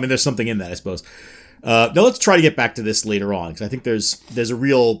 Yes. Well, I mean, there's something in that, I suppose. Now let's try to get back to this later on, because I think there's a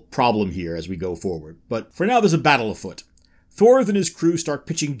real problem here as we go forward. But for now, there's a battle afoot. Thorth and his crew start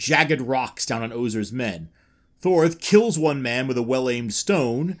pitching jagged rocks down on Ozur's men. Thorth kills one man with a well-aimed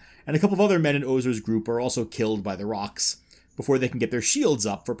stone, and a couple of other men in Ozur's group are also killed by the rocks before they can get their shields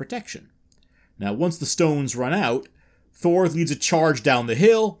up for protection. Now, once the stones run out, Thorth leads a charge down the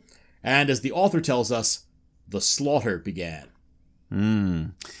hill, and as the author tells us, the slaughter began.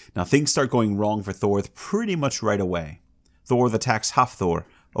 Now things start going wrong for Thorth pretty much right away. Thorth attacks Hafthor,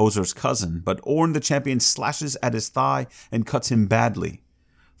 Ozur's cousin, but Orn the champion slashes at his thigh and cuts him badly.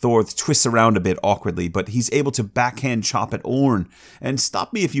 Thorth twists around a bit awkwardly, but he's able to backhand chop at Orn. And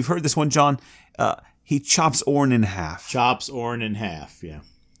stop me if you've heard this one, John. He chops Orn in half. Chops Orn in half, yeah.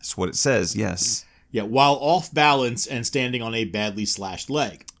 That's what it says, yes. Yeah, while off balance and standing on a badly slashed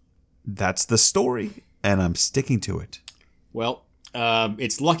leg. That's the story, and I'm sticking to it. Well,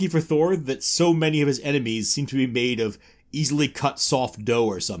 it's lucky for Thor that so many of his enemies seem to be made of easily cut soft dough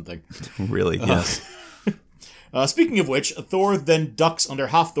or something. Really, yes. Speaking of which, Thor then ducks under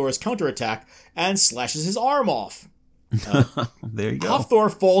Hafthor's counterattack and slashes his arm off. There you go.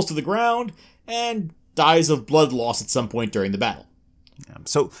 Hafthor falls to the ground and dies of blood loss at some point during the battle.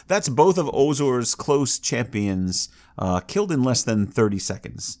 So that's both of Ozor's close champions killed in less than 30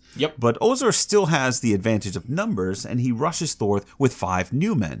 seconds. Yep. But Ozor still has the advantage of numbers, and he rushes Thorth with 5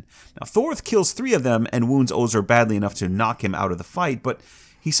 new men. Now, Thorth kills 3 of them and wounds Ozor badly enough to knock him out of the fight, but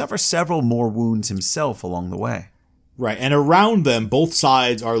he suffers several more wounds himself along the way. Right, and around them, both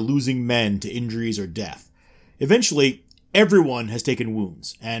sides are losing men to injuries or death. Eventually, everyone has taken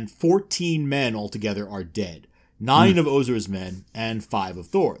wounds, and 14 men altogether are dead. 9 of Ozor's men, and 5 of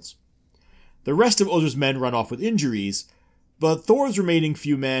Thor's. The rest of Ozor's men run off with injuries, but Thor's remaining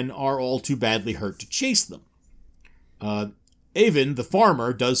few men are all too badly hurt to chase them. Eyvind, the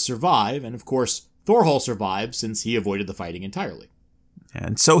farmer, does survive, and of course, Thorhall survives since he avoided the fighting entirely.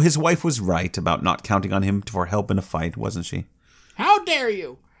 And so his wife was right about not counting on him for help in a fight, wasn't she? How dare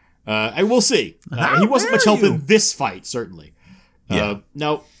you? I will see. He wasn't much help in this fight, certainly. Yeah.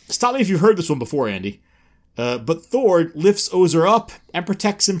 Now, stop me if you've heard this one before, Andy. But Thor lifts Ozor up and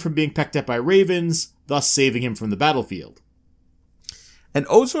protects him from being pecked at by ravens, thus saving him from the battlefield. And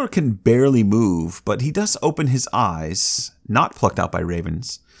Ozor can barely move, but he does open his eyes, not plucked out by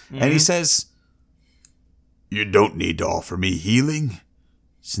ravens, and he says, "You don't need to offer me healing,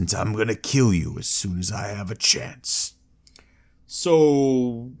 since I'm going to kill you as soon as I have a chance."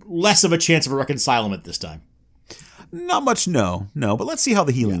 So, less of a chance of a reconcilement this time. Not much, no, but let's see how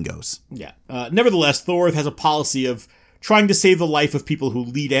the healing goes. Yeah. Nevertheless, Thor has a policy of trying to save the life of people who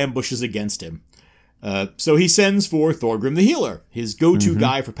lead ambushes against him. So he sends for Thorgrim the Healer, his go-to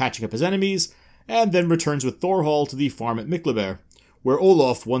guy for patching up his enemies, and then returns with Thorhall to the farm at Miklaber, where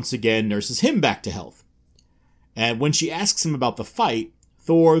Olaf once again nurses him back to health. And when she asks him about the fight,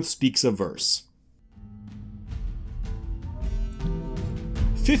 Thor speaks a verse.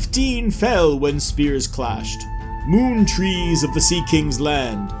 15 fell when spears clashed, moon trees of the Sea King's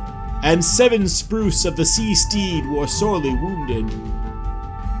land, and 7 spruce of the sea steed were sorely wounded.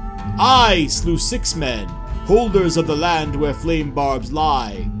 I slew 6 men, holders of the land where flame barbs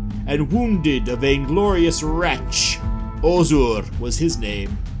lie, and wounded a vainglorious wretch. Ozur was his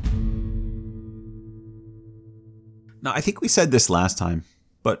name. Now, I think we said this last time,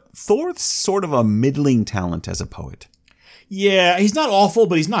 but Thor's sort of a middling talent as a poet. Yeah, he's not awful,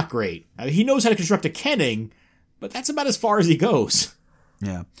 but he's not great. He knows how to construct a kenning, but that's about as far as he goes.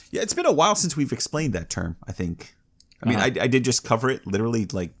 Yeah, it's been a while since we've explained that term, I think. I mean, I did just cover it literally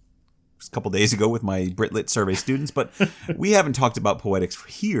like a couple days ago with my Brit Lit survey students, but we haven't talked about poetics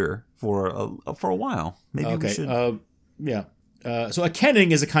here for a while. Maybe we should. So a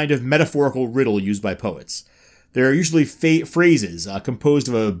kenning is a kind of metaphorical riddle used by poets. There are usually phrases composed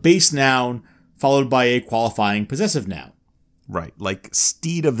of a base noun followed by a qualifying possessive noun. Right, like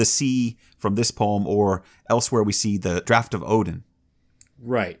Steed of the Sea from this poem, or elsewhere we see the Draft of Odin.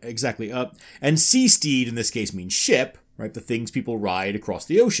 Right, exactly. And sea steed in this case means ship, right? The things people ride across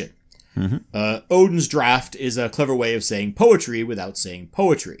the ocean. Odin's draft is a clever way of saying poetry without saying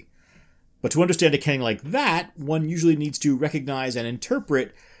poetry. But to understand a kenning like that, one usually needs to recognize and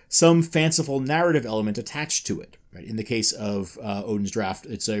interpret some fanciful narrative element attached to it. Right? In the case of Odin's draft,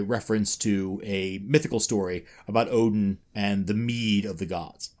 it's a reference to a mythical story about Odin and the mead of the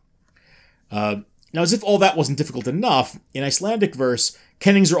gods. Now, as if all that wasn't difficult enough, in Icelandic verse,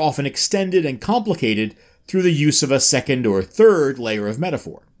 kennings are often extended and complicated through the use of a second or third layer of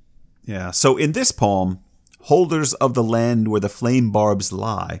metaphor. Yeah, so in this poem, holders of the land where the flame barbs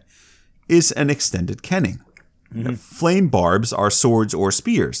lie is an extended kenning. Flame barbs are swords or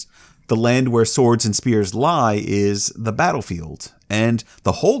spears. The land where swords and spears lie is the battlefield, and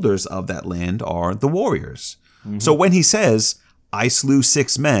the holders of that land are the warriors. So when he says, I slew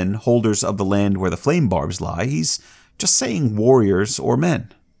 6 men, holders of the land where the flame barbs lie, he's just saying warriors or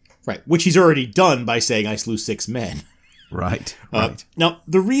men. Right, which he's already done by saying, I slew 6 men. Right. Now,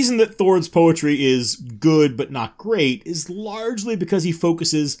 the reason that Thor's poetry is good but not great is largely because he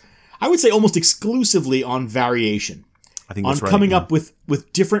focuses, I would say almost exclusively on variation. I think that's on coming up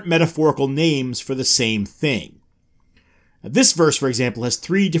with different metaphorical names for the same thing. Now, this verse, for example, has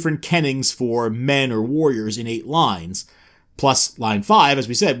 3 different kennings for men or warriors in 8 lines, plus line 5, as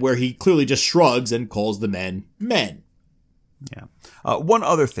we said, where he clearly just shrugs and calls the men men. Yeah. One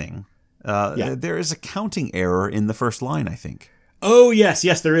other thing. There is a counting error in the first line, I think. Oh,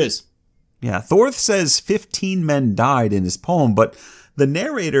 yes, there is. Yeah, Thorth says 15 men died in his poem, but The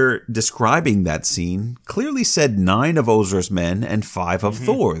narrator describing that scene clearly said 9 of Ozur's men and 5 of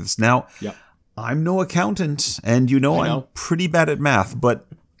Thor's. Now, Yep. I'm no accountant, and I'm pretty bad at math, but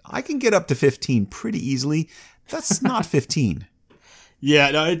I can get up to 15 pretty easily. That's not 15.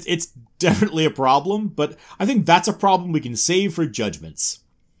 Yeah, no, it's definitely a problem, but I think that's a problem we can save for judgments.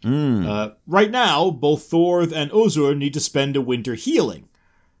 Right now, both Thorth and Ozur need to spend a winter healing,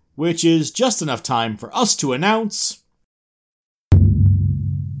 which is just enough time for us to announce...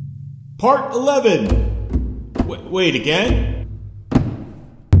 Part 11! Wait, again?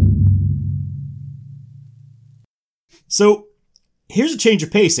 So, here's a change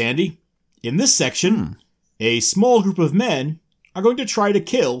of pace, Andy. In this section, a small group of men are going to try to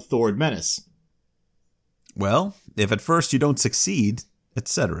kill Thord Menace. Well, if at first you don't succeed,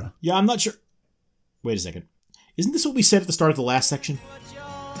 etc. Yeah, I'm not sure... Wait a second. Isn't this what we said at the start of the last section? Put your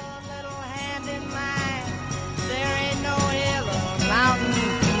little hand in mine. There ain't no hill or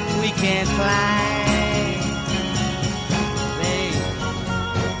mountain we can't climb.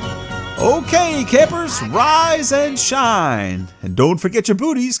 Okay, campers, rise and shine. And don't forget your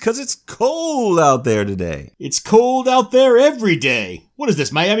booties, because it's cold out there today. It's cold out there every day. What is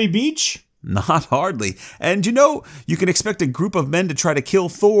this, Miami Beach? Not hardly. And you can expect a group of men to try to kill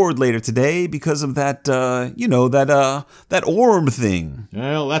Thord later today because of that, that orm thing.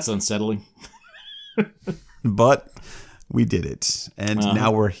 Well, that's unsettling. But we did it. And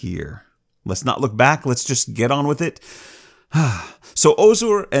now we're here. Let's not look back. Let's just get on with it. So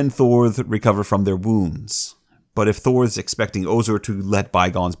Ozur and Thorth recover from their wounds. But if Thor's expecting Ozur to let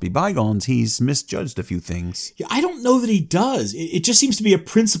bygones be bygones, he's misjudged a few things. Yeah, I don't know that he does. It just seems to be a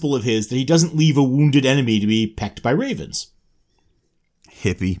principle of his that he doesn't leave a wounded enemy to be pecked by ravens.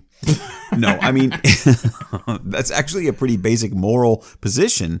 Hippie. No, I mean, that's actually a pretty basic moral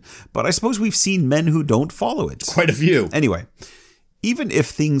position, but I suppose we've seen men who don't follow it. Quite a few. Anyway, even if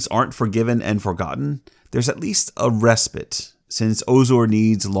things aren't forgiven and forgotten, there's at least a respite, since Ozur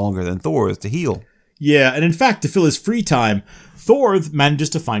needs longer than Thor's to heal. Yeah, and in fact, to fill his free time, Thorth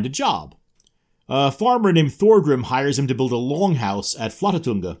manages to find a job. A farmer named Thorgrim hires him to build a longhouse at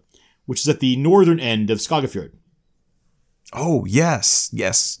Flatatunga, which is at the northern end of Skagafjord. Oh, yes.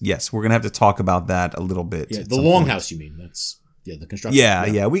 We're going to have to talk about that a little bit. Yeah, the longhouse, you mean. That's the construction.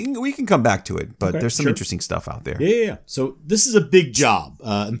 Yeah. We can come back to it, but there's some interesting stuff out there. Yeah. So this is a big job,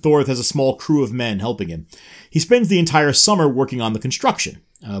 and Thorth has a small crew of men helping him. He spends the entire summer working on the construction.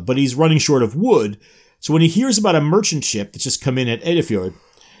 But he's running short of wood, so when he hears about a merchant ship that's just come in at Edifjord,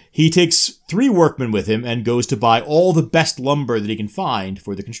 he takes 3 workmen with him and goes to buy all the best lumber that he can find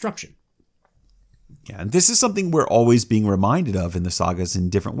for the construction. Yeah, and this is something we're always being reminded of in the sagas in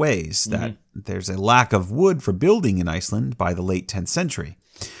different ways, that there's a lack of wood for building in Iceland by the late 10th century.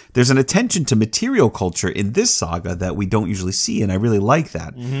 There's an attention to material culture in this saga that we don't usually see, and I really like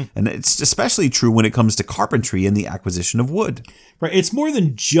that. And it's especially true when it comes to carpentry and the acquisition of wood. Right, it's more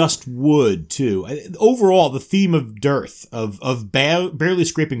than just wood, too. Overall, the theme of dearth, of barely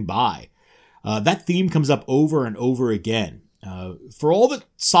scraping by, that theme comes up over and over again. For all that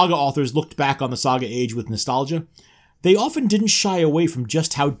saga authors looked back on the saga age with nostalgia, they often didn't shy away from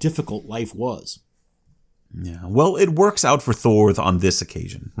just how difficult life was. Yeah, well, it works out for Thorth on this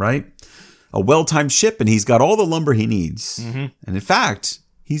occasion, right? A well-timed ship, and he's got all the lumber he needs. And in fact,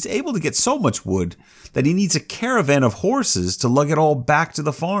 he's able to get so much wood that he needs a caravan of horses to lug it all back to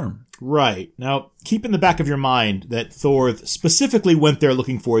the farm. Right. Now, keep in the back of your mind that Thorth specifically went there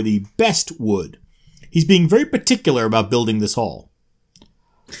looking for the best wood. He's being very particular about building this hall.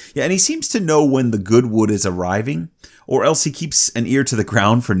 Yeah, and he seems to know when the good wood is arriving, or else he keeps an ear to the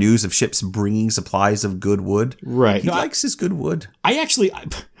ground for news of ships bringing supplies of good wood. Right. He likes his good wood.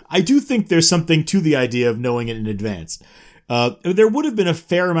 I do think there's something to the idea of knowing it in advance. There would have been a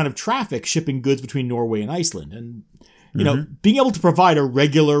fair amount of traffic shipping goods between Norway and Iceland, and being able to provide a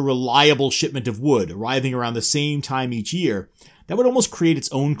regular, reliable shipment of wood arriving around the same time each year, that would almost create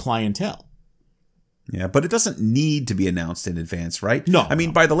its own clientele. Yeah, but it doesn't need to be announced in advance, right? No. I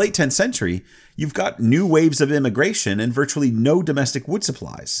mean, by the late 10th century, you've got new waves of immigration and virtually no domestic wood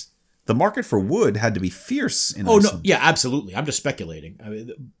supplies. The market for wood had to be fierce in Iceland. Oh, no. Yeah, absolutely. I'm just speculating. I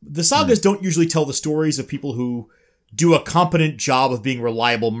mean, the sagas don't usually tell the stories of people who do a competent job of being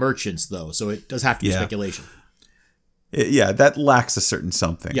reliable merchants, though, so it does have to be speculation. Yeah, that lacks a certain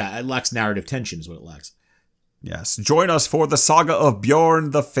something. Yeah, it lacks narrative tension is what it lacks. Yes, join us for the saga of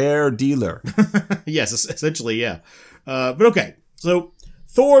Bjorn the Fair Dealer. Yes, essentially, yeah. But okay, so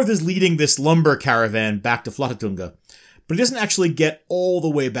Thorth is leading this lumber caravan back to Flatatunga, but he doesn't actually get all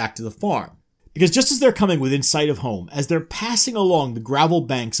the way back to the farm. Because just as they're coming within sight of home, as they're passing along the gravel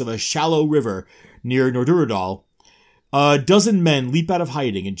banks of a shallow river near Norduradal, A dozen men leap out of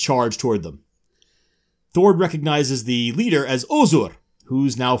hiding and charge toward them. Thord recognizes the leader as Ozur,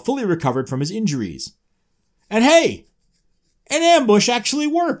 who's now fully recovered from his injuries. And hey! An ambush actually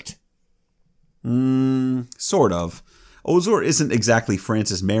worked! Sort of. Ozur isn't exactly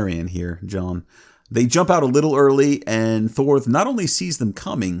Francis Marion here, John. They jump out a little early, and Thorth not only sees them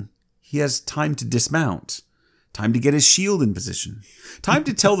coming, he has time to dismount. Time to get his shield in position. Time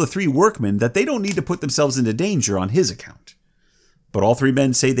to tell the 3 workmen that they don't need to put themselves into danger on his account. But all 3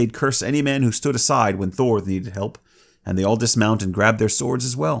 men say they'd curse any man who stood aside when Thorth needed help, and they all dismount and grab their swords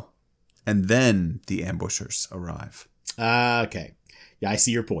as well. And then the ambushers arrive. Okay. Yeah, I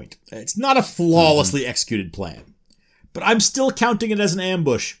see your point. It's not a flawlessly executed plan. But I'm still counting it as an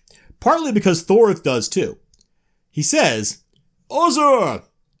ambush. Partly because Thorth does too. He says, Ozur!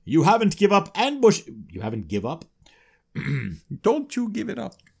 You haven't give up ambush... You haven't give up? Don't you give it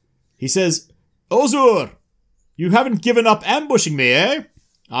up. He says, Ozur! You haven't given up ambushing me, eh?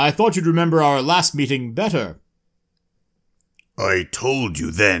 I thought you'd remember our last meeting better. I told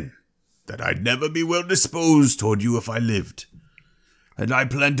you then that I'd never be well disposed toward you if I lived. And I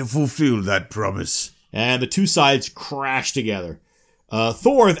plan to fulfill that promise. And the 2 sides crash together.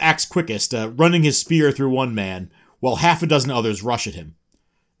 Thorth acts quickest, running his spear through one man, while half a dozen others rush at him.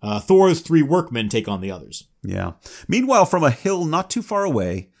 Thor's 3 workmen take on the others. Yeah. Meanwhile, from a hill not too far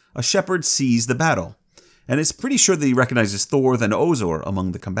away, a shepherd sees the battle, and is pretty sure that he recognizes Thorth and Ozur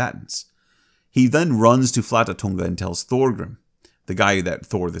among the combatants. He then runs to Flatatunga and tells Thorgrim, the guy that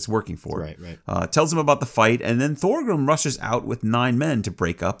Thorth is working for. Right. Tells him about the fight, and then Thorgrim rushes out with 9 men to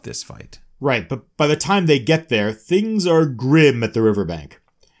break up this fight. Right, but by the time they get there, things are grim at the riverbank.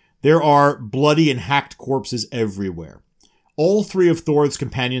 There are bloody and hacked corpses everywhere. All 3 of Thorth's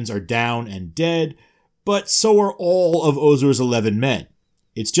companions are down and dead, but so are all of Ozur's 11 men.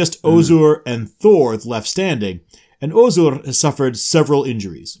 It's just Ozur and Thorth left standing, and Ozur has suffered several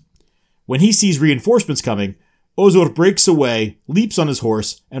injuries. When he sees reinforcements coming, Ozur breaks away, leaps on his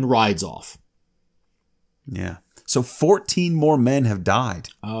horse, and rides off. Yeah. So 14 more men have died.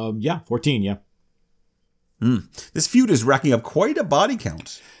 14, yeah. This feud is racking up quite a body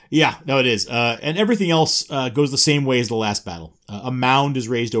count. Yeah, no, it is. And everything else goes the same way as the last battle. A mound is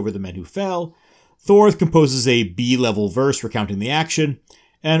raised over the men who fell. Thorth composes a B-level verse recounting the action,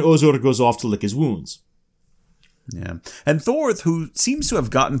 and Ozur goes off to lick his wounds. Yeah. And Thorth, who seems to have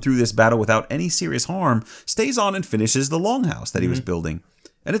gotten through this battle without any serious harm, stays on and finishes the longhouse that he was building.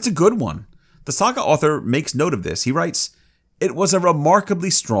 And it's a good one. The saga author makes note of this. He writes, "It was a remarkably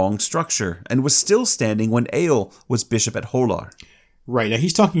strong structure, and was still standing when Eöl was bishop at Holar." Right. Now,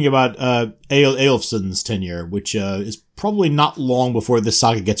 he's talking about Eolfson's tenure, which is probably not long before this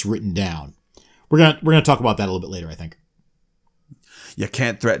saga gets written down. We're gonna talk about that a little bit later, I think. You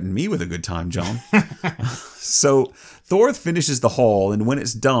can't threaten me with a good time, John. So Thorth finishes the hall, and when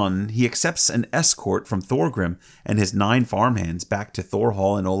it's done, he accepts an escort from Thorgrim and his 9 farmhands back to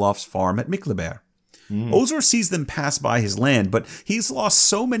Thorhall and Olaf's farm at Miklabær. Ozur sees them pass by his land, but he's lost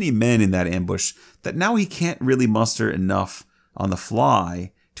so many men in that ambush that now he can't really muster enough on the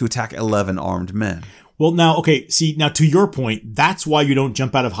fly to attack 11 armed men. Well, now to your point, that's why you don't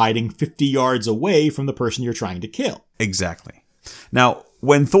jump out of hiding 50 yards away from the person you're trying to kill. Exactly. Now,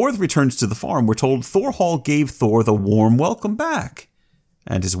 when Thorth returns to the farm, we're told Thorhall gave Thor the warm welcome back,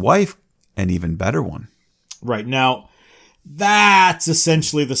 and his wife an even better one. Right. Now, that's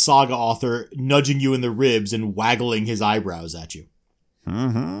essentially the saga author nudging you in the ribs and waggling his eyebrows at you.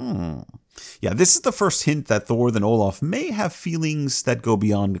 Yeah, this is the first hint that Thor and Olaf may have feelings that go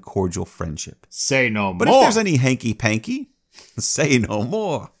beyond cordial friendship. Say no more. But if there's any hanky-panky, say no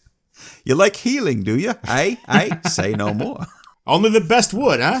more. You like healing, do you? Aye, say no more. Only the best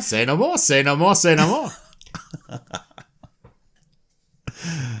would, huh? Say no more, say no more, say no more.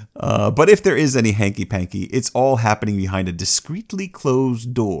 But if there is any hanky-panky, it's all happening behind a discreetly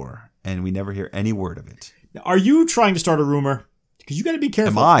closed door, and we never hear any word of it. Now, are you trying to start a rumor? Because you got to be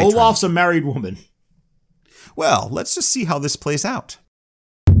careful. Am I Olaf's a married woman. Well, let's just see how this plays out.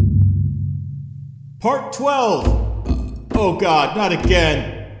 Part 12. Oh God, not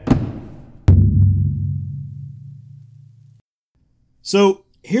again. So,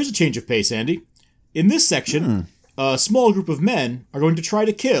 here's a change of pace, Andy. In this section, a small group of men are going to try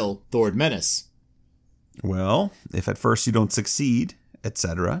to kill Thord Menace. Well, if at first you don't succeed,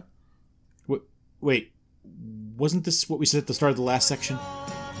 etc. Wait, wasn't this what we said at the start of the last section?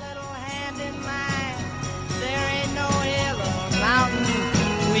 Little hand in mine. There ain't no hill or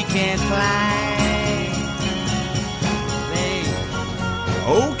mountain we can't climb.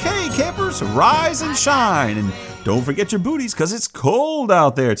 Okay, campers, rise and shine and Don't forget your booties, because it's cold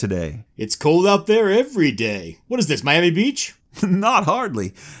out there today. It's cold out there every day. What is this, Miami Beach? Not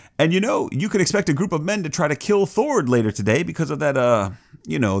hardly. And you can expect a group of men to try to kill Thord later today because of that,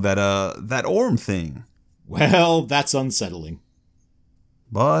 that Orm thing. Well, that's unsettling.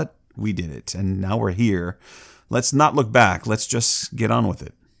 But we did it, and now we're here. Let's not look back. Let's just get on with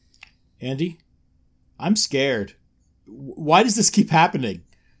it. Andy, I'm scared. Why does this keep happening?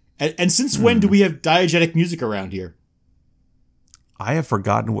 And since when do we have diegetic music around here? I have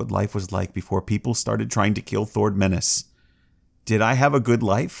forgotten what life was like before people started trying to kill Thord Menace. Did I have a good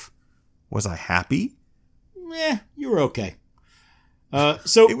life? Was I happy? You were okay.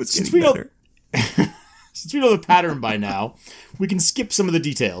 So It was since getting we know better. since we know the pattern by now, we can skip some of the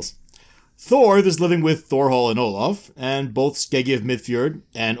details. Thord is living with Thorhall and Olaf, and both Skeggi of Midfjord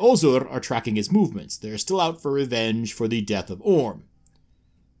and Ozur are tracking his movements. They're still out for revenge for the death of Orm.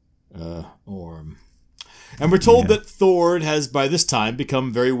 Orm. And we're told that Thord has by this time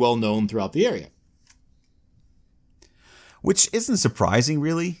become very well known throughout the area. Which isn't surprising,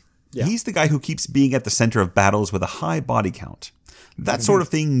 really. Yeah. He's the guy who keeps being at the center of battles with a high body count. That sort of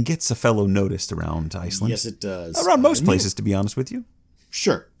thing gets a fellow noticed around Iceland. Yes, it does. Around most places, to be honest with you.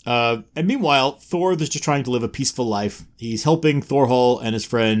 Sure. And meanwhile, Thord is just trying to live a peaceful life. He's helping Thorhall and his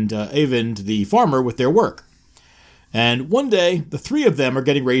friend Eyvind, the farmer, with their work. And one day, the three of them are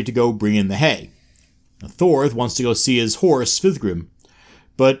getting ready to go bring in the hay. Now, Thord wants to go see his horse, Svithgrim.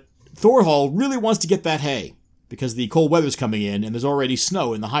 But Thorhall really wants to get that hay, because the cold weather's coming in and there's already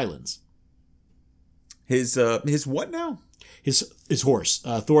snow in the highlands. His what now? His horse.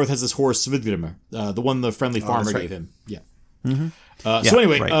 Thor has this horse, Svithgrim, the one the friendly farmer that's right. gave him. Yeah. Mm-hmm. So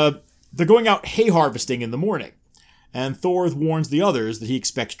anyway, right. they're going out hay harvesting in the morning. And Thor warns the others that he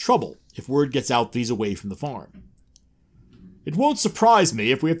expects trouble if word gets out that he's away from the farm. It won't surprise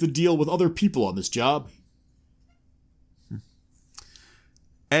me if we have to deal with other people on this job.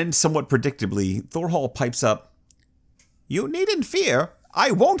 And somewhat predictably, Thorhall pipes up, "You needn't fear.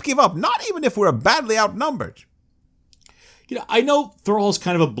 I won't give up, not even if we're badly outnumbered." You know, I know Thorhall's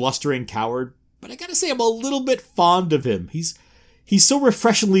kind of a blustering coward, but I gotta say I'm a little bit fond of him. He's so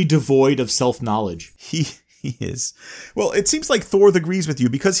refreshingly devoid of self-knowledge. He is. Well, it seems like Thor agrees with you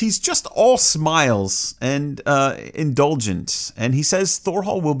because he's just all smiles and indulgent. And he says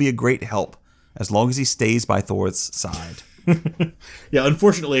Thorhall will be a great help as long as he stays by Thor's side. Yeah,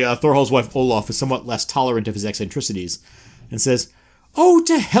 unfortunately, Thorhall's wife Olaf is somewhat less tolerant of his eccentricities and says, "Oh,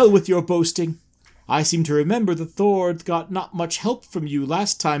 to hell with your boasting. I seem to remember that Thor got not much help from you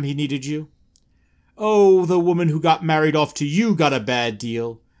last time he needed you. Oh, the woman who got married off to you got a bad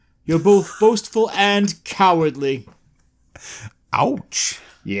deal. You're both boastful and cowardly." Ouch.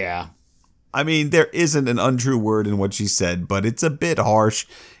 Yeah. I mean, there isn't an untrue word in what she said, but it's a bit harsh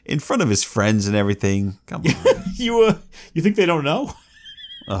in front of his friends and everything. Come on. You think they don't know?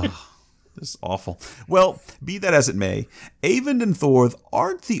 This is awful. Well, be that as it may, Eyvind and Thor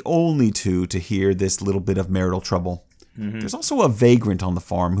aren't the only two to hear this little bit of marital trouble. Mm-hmm. There's also a vagrant on the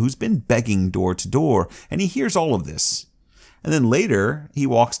farm who's been begging door to door, and he hears all of this. And then later, he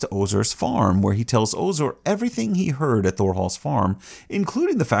walks to Ozur's farm, where he tells Ozur everything he heard at Thorhall's farm,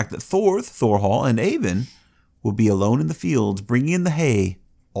 including the fact that Thorhall, and Eyvind will be alone in the field, bringing in the hay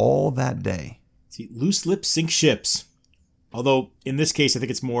all that day. See, loose lips sink ships. Although, in this case, I think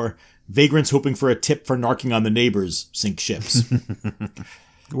it's more vagrants hoping for a tip for narking on the neighbors sink ships.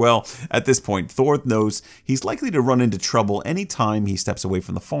 Well, at this point, Thor knows he's likely to run into trouble any time he steps away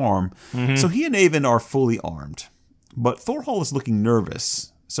from the farm, so he and Eyvind are fully armed. But Thorhall is looking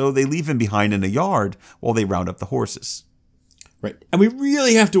nervous, so they leave him behind in a yard while they round up the horses. Right. And we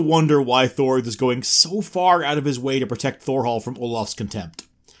really have to wonder why Thor is going so far out of his way to protect Thorhall from Olaf's contempt.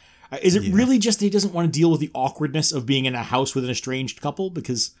 Is it really just that he doesn't want to deal with the awkwardness of being in a house with an estranged couple?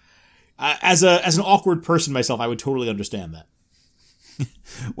 Because as an awkward person myself, I would totally understand that.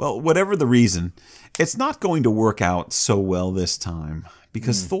 Well, whatever the reason, it's not going to work out so well this time,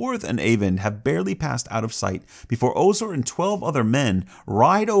 because Thor and Eyvind have barely passed out of sight before Ozur and 12 other men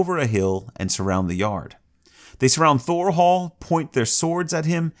ride over a hill and surround the yard. They surround Thorhall, point their swords at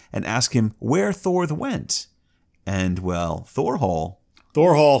him, and ask him where Thor went. And, well,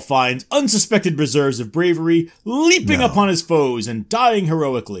 Thorhall finds unsuspected reserves of bravery, leaping upon his foes and dying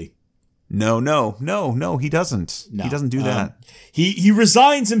heroically. No, he doesn't. No. He doesn't do that. He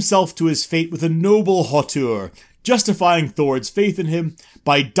resigns himself to his fate with a noble hauteur, justifying Thor's faith in him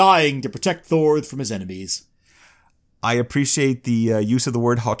by dying to protect Thor from his enemies. I appreciate the use of the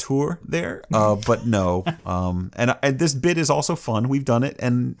word hauteur there, but no. And this bit is also fun. We've done it,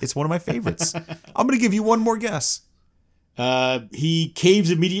 and it's one of my favorites. I'm going to give you one more guess. He caves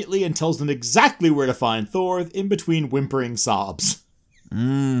immediately and tells them exactly where to find Thor in between whimpering sobs.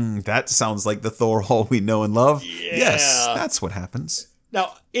 That sounds like the Thorhall we know and love. Yeah. Yes, that's what happens.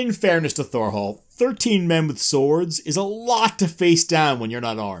 Now, in fairness to Thorhall, 13 men with swords is a lot to face down when you're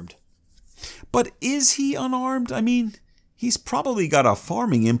not armed. But is he unarmed? I mean, he's probably got a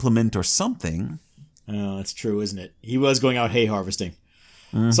farming implement or something. Oh, that's true, isn't it? He was going out hay harvesting.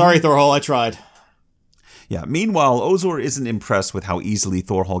 Sorry, Thorhall, I tried. Yeah, meanwhile, Ozor isn't impressed with how easily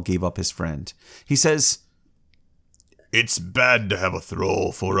Thorhall gave up his friend. He says, It's bad to have a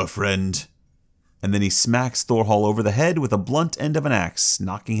thrall for a friend. and then he smacks Thorhall over the head with a blunt end of an axe,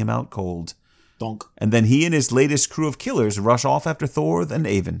 knocking him out cold. Donk. And then he and his latest crew of killers rush off after Thor and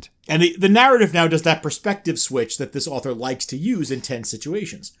Eyvind. And the narrative now does that perspective switch that this author likes to use in tense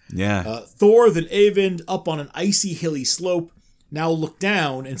situations. Yeah. Thor and Eyvind up on an icy, hilly slope now look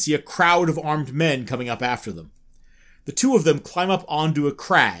down and see a crowd of armed men coming up after them. The two of them climb up onto a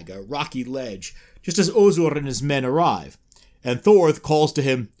crag, a rocky ledge, just as Ozor and his men arrive. And Thor calls to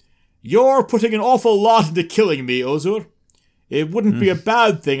him, "You're putting an awful lot into killing me, Ozor. It wouldn't be a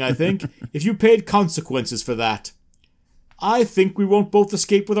bad thing, I think, if you paid consequences for that. I think we won't both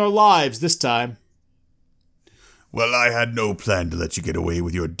escape with our lives this time." Well, I had no plan to let you get away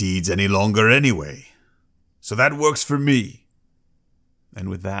with your deeds any longer anyway. So that works for me. And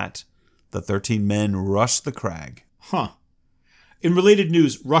with that, the 13 men rush the crag. Huh. In related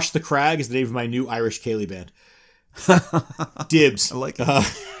news, Rush the Crag is the name of my new Irish Cayley band. Dibs. I like it.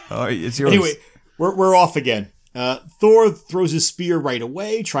 All right, it's yours. Anyway, we're off again. Thor throws his spear right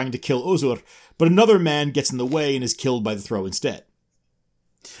away, trying to kill Ozor, but another man gets in the way and is killed by the throw instead.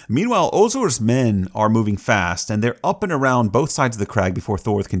 Meanwhile, Ozor's men are moving fast, and they're up and around both sides of the crag before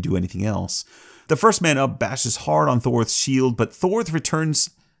Thorth can do anything else. The first man up bashes hard on Thorth's shield, but Thorth returns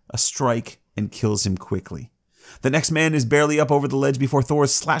a strike and kills him quickly. The next man is barely up over the ledge before Thor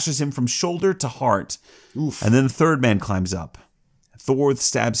slashes him from shoulder to heart. Oof. And then the third man climbs up. Thor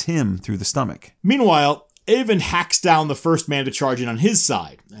stabs him through the stomach. Meanwhile, Eyvind hacks down the first man to charge in on his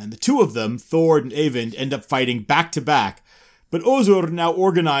side, and the two of them, Thor and Eyvind, end up fighting back to back, but Ozor now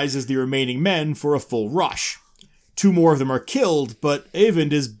organizes the remaining men for a full rush. Two more of them are killed, but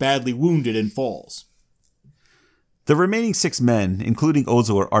Eyvind is badly wounded and falls. The remaining 6 men, including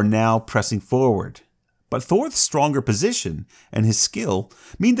Ozor, are now pressing forward. But Thor's stronger position and his skill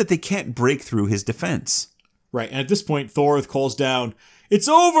mean that they can't break through his defense. Right, and at this point, Thor calls down, "It's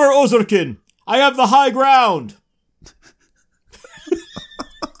over, Ozorkin! I have the high ground!"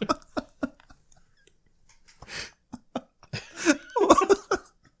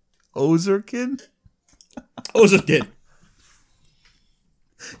 Ozorkin? Ozorkin.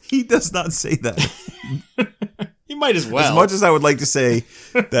 He does not say that. He might as well. As much as I would like to say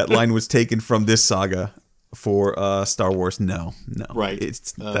that line was taken from this saga for Star Wars, no. Right.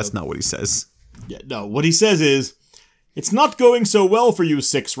 That's not what he says. Yeah, no, what he says is, "It's not going so well for you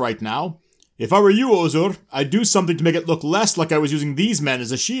 6 right now. If I were you, Ozor, I'd do something to make it look less like I was using these men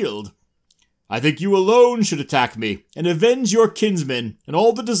as a shield. I think you alone should attack me and avenge your kinsmen and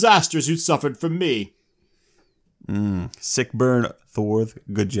all the disasters you suffered from me." Sick burn, Thor.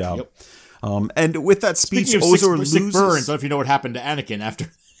 Good job. Yep. And with that speech, Speaking of Ozor loses. sick burns, I don't know if you know what happened to Anakin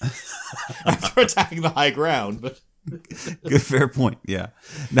after after attacking the high ground, but Good, fair point. Yeah.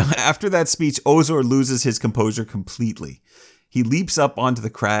 Now, after that speech, Ozor loses his composure completely. He leaps up onto the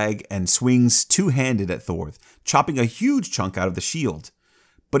crag and swings two-handed at Thor, chopping a huge chunk out of the shield.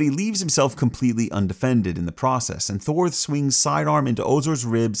 But he leaves himself completely undefended in the process, and Thor swings sidearm into Ozor's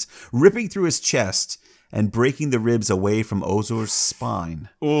ribs, ripping through his chest and breaking the ribs away from Ozor's spine.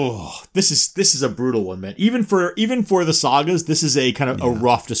 oh, this is a brutal one, man. Even for the sagas, this is a kind of a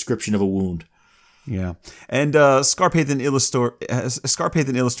rough description of a wound. Yeah, and Scarpathan illustrator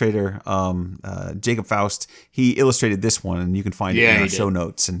Jacob Faust, he illustrated this one, and you can find it in our show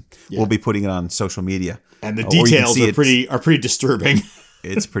notes, and we'll be putting it on social media. And the details are pretty disturbing.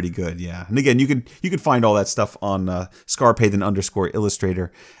 It's pretty good, yeah. And again, you can find all that stuff on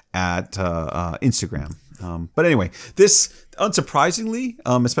Scarpathan_illustrator at Instagram. But anyway, this, unsurprisingly,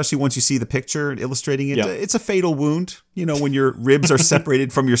 especially once you see the picture illustrating it, it's a fatal wound. You know, when your ribs are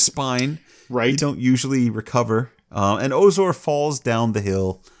separated from your spine, right? You don't usually recover. And Ozor falls down the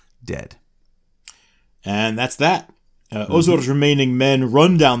hill dead. And that's that. Ozor's remaining men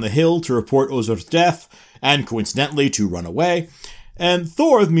run down the hill to report Ozor's death, and coincidentally to run away. And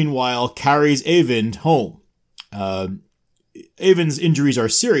Thor, meanwhile, carries Eyvind home. Eyvind's injuries are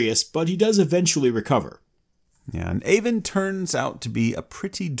serious, but he does eventually recover. Yeah, and Eyvind turns out to be a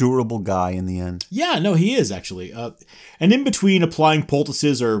pretty durable guy in the end. Yeah, no, he is, actually. And in between applying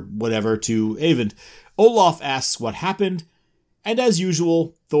poultices or whatever to Eyvind, Olaf asks what happened, And as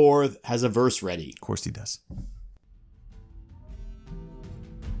usual, Thor has a verse ready. Of course he does.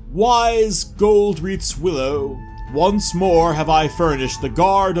 Wise Goldwreath's willow, once more have I furnished the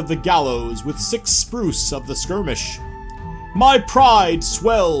guard of the gallows with 6 spruce of the skirmish. My pride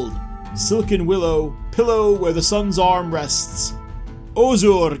swelled, silken willow, pillow where the sun's arm rests.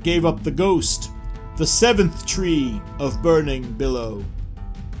 Ozur gave up the ghost, the 7th tree of burning billow.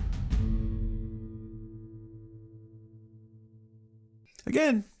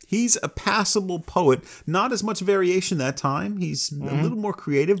 Again, he's a passable poet. Not as much variation that time. He's a little more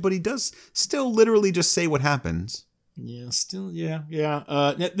creative, but he does still literally just say what happens. Yeah, still, yeah.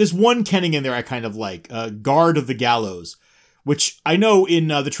 There's one kenning in there I kind of like, Guard of the Gallows, which I know in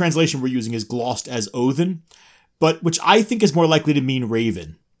the translation we're using is glossed as Othin, but which I think is more likely to mean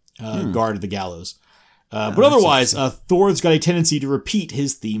Raven, Guard of the Gallows. But otherwise, Thor's got a tendency to repeat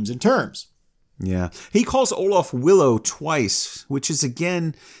his themes and terms. Yeah. He calls Olaf Willow twice, which is,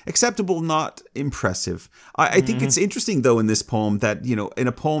 again, acceptable, not impressive. I think it's interesting, though, in this poem that, you know, in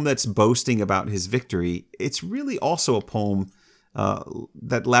a poem that's boasting about his victory, it's really also a poem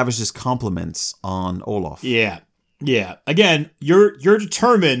that lavishes compliments on Olaf. Yeah. Again, you're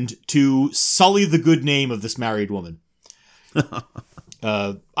determined to sully the good name of this married woman.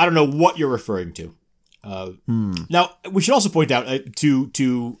 I don't know what you're referring to. Now, we should also point out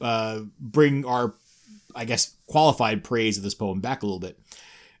to bring our, I guess, qualified praise of this poem back a little bit.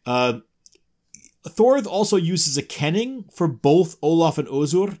 Thor also uses a kenning for both Olaf and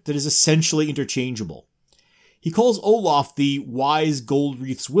Ozur that is essentially interchangeable. He calls Olaf the wise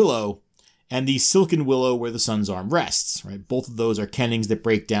Goldwreath's willow and the silken willow where the sun's arm rests. Right? Both of those are kennings that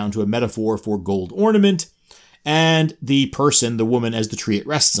break down to a metaphor for gold ornament and the person, the woman, as the tree it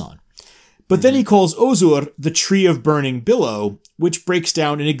rests on. But then he calls Ozur the tree of burning billow, which breaks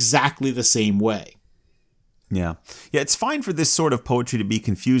down in exactly the same way. Yeah, it's fine for this sort of poetry to be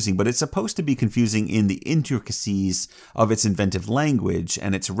confusing, but it's supposed to be confusing in the intricacies of its inventive language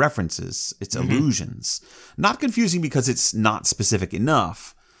and its references, its allusions. Not confusing because it's not specific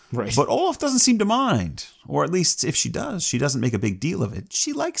enough. Right. But Olaf doesn't seem to mind. Or at least if she does, she doesn't make a big deal of it.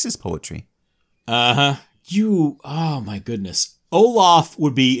 She likes his poetry. Oh my goodness. Olaf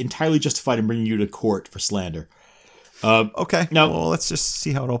would be entirely justified in bringing you to court for slander. Okay, now, well, let's just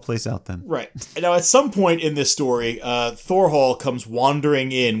see how it all plays out then. Right. Now, at some point in this story, Thorhall comes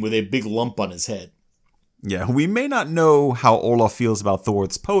wandering in with a big lump on his head. Yeah, we may not know how Olaf feels about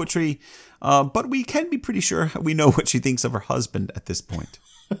Thor's poetry, but we can be pretty sure we know what she thinks of her husband at this point.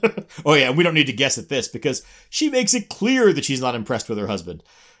 Oh yeah, we don't need to guess at this, because she makes it clear that she's not impressed with her husband.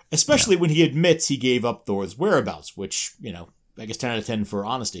 Especially when he admits he gave up Thor's whereabouts, which, you know, I guess 10 out of 10 for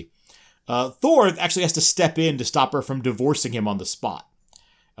honesty. Thor actually has to step in to stop her from divorcing him on the spot.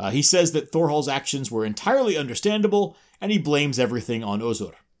 He says that Thorhall's actions were entirely understandable, and he blames everything on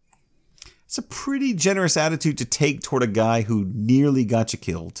Ozur. It's a pretty generous attitude to take toward a guy who nearly got you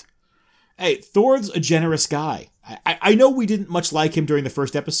killed. Hey, Thor's a generous guy. I know we didn't much like him during the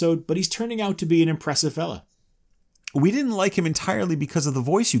first episode, but he's turning out to be an impressive fella. We didn't like him entirely because of the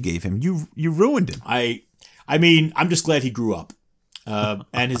voice you gave him. You ruined him. I mean, I'm just glad he grew up.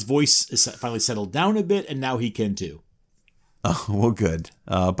 And his voice is finally settled down a bit, and now he can too. Oh, well, good.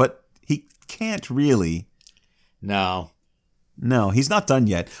 But he can't really. No, he's not done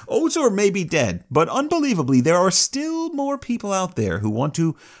yet. Ozur may be dead, but unbelievably, there are still more people out there who want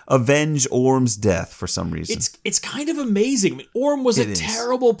to avenge Orm's death for some reason. It's kind of amazing. I mean, Orm was a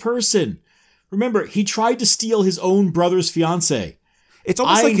terrible person. Remember, he tried to steal his own brother's fiancée. It's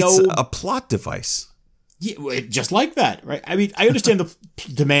almost it's a plot device. Yeah, just like that, right? I mean, I understand the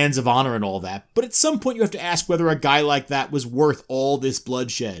demands of honor and all that, but at some point you have to ask whether a guy like that was worth all this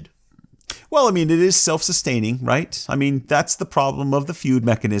bloodshed. Well, I mean, it is self-sustaining, right? I mean, that's the problem of the feud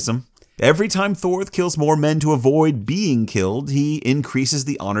mechanism. Every time Thor kills more men to avoid being killed, he increases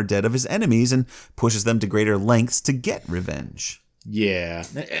the honor debt of his enemies and pushes them to greater lengths to get revenge. Yeah.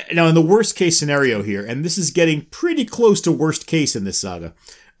 Now, in the worst case scenario here, and this is getting pretty close to worst case in this saga,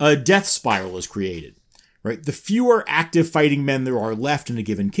 a death spiral is created. Right? The fewer active fighting men there are left in a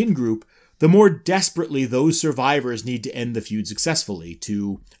given kin group, the more desperately those survivors need to end the feud successfully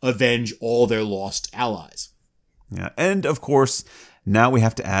to avenge all their lost allies. Yeah, and of course, now we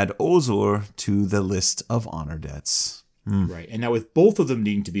have to add Ozur to the list of honor debts. Right, and now with both of them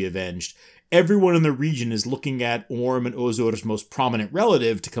needing to be avenged, everyone in the region is looking at Orm and Ozur's most prominent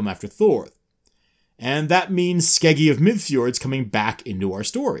relative to come after Thor. And that means Skeggi of Midfjord's coming back into our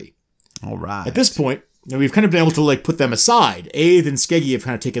story. All right. At this point, we've kind of been able to put them aside. Aev and Skeggi have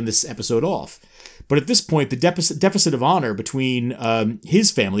kind of taken this episode off. But at this point, the deficit of honor between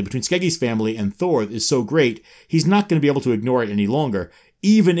his family, between Skeggy's family and Thor, is so great, he's not going to be able to ignore it any longer,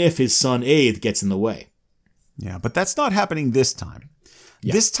 even if his son Aed gets in the way. Yeah, but that's not happening this time.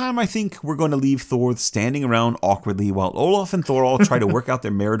 Yeah. This time, I think we're going to leave Thor standing around awkwardly while Olaf and Thor all try to work out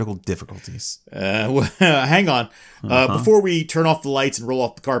their marital difficulties. Well, hang on. Before we turn off the lights and roll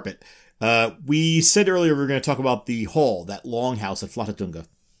off the carpet, we said earlier we were going to talk about the hall, that longhouse at Flatatunga.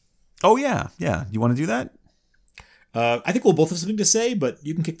 Oh, yeah. Yeah. You want to do that? I think we'll both have something to say, but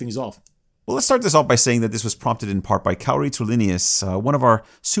you can kick things off. Well, let's start this off by saying that this was prompted in part by Kauri Trulinius, one of our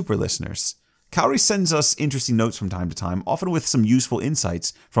super listeners. Kauri sends us interesting notes from time to time, often with some useful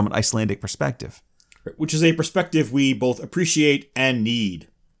insights from an Icelandic perspective. Which is a perspective we both appreciate and need.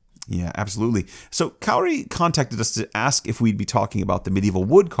 Yeah, absolutely. So Kauri contacted us to ask if we'd be talking about the medieval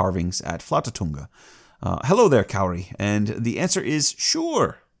wood carvings at Flatatunga. Hello there, Kauri. And the answer is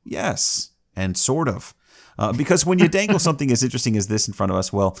sure, yes, and sort of. Because when you dangle something as interesting as this in front of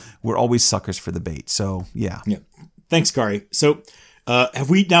us, well, we're always suckers for the bait. So, yeah. Thanks, Kauri. So, have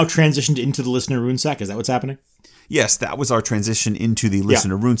we now transitioned into the listener rune sack? Is that what's happening? Yes, that was our transition into the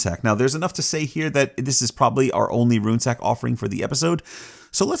listener rune sack. Now, there's enough to say here that this is probably our only rune sack offering for the episode.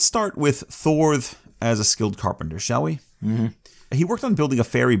 So let's start with Thorð as a skilled carpenter, shall we? Mm-hmm. He worked on building a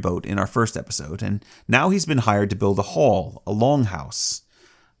ferry boat in our first episode, and now he's been hired to build a hall, a longhouse.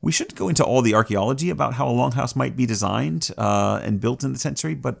 We shouldn't go into all the archaeology about how a longhouse might be designed and built in the 10th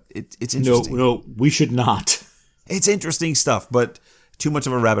century, but it's interesting. No, we should not. It's interesting stuff, but too much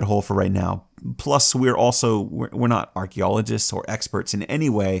of a rabbit hole for right now. Plus, we're not archaeologists or experts in any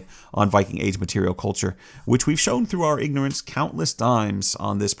way on Viking Age material culture, which we've shown through our ignorance countless times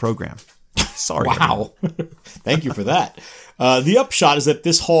on this program. Sorry. Wow. Thank you for that. The upshot is that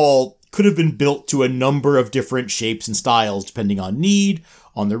this hall could have been built to a number of different shapes and styles, depending on need,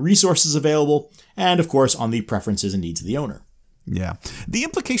 on the resources available, and of course on the preferences and needs of the owner. Yeah. The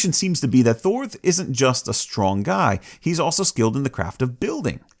implication seems to be that Thorð isn't just a strong guy, he's also skilled in the craft of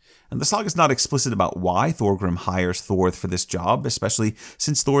building. And the saga's not explicit about why Thorgrim hires Thorð for this job, especially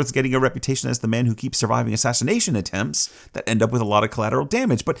since Thor's getting a reputation as the man who keeps surviving assassination attempts that end up with a lot of collateral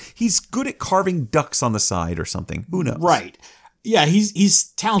damage, but he's good at carving ducks on the side or something. Who knows? Right. Yeah, he's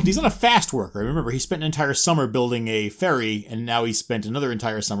talented. He's not a fast worker. Remember, he spent an entire summer building a ferry, and now he spent another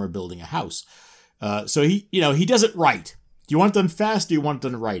entire summer building a house. So he does it right. Do you want it done fast or do you want it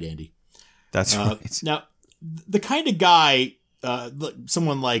done right, Andy? That's right. Now, the kind of guy,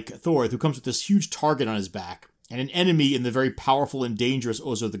 someone like Thorð, who comes with this huge target on his back and an enemy in the very powerful and dangerous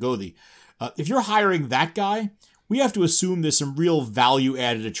Ozur the Gothi, if you're hiring that guy, we have to assume there's some real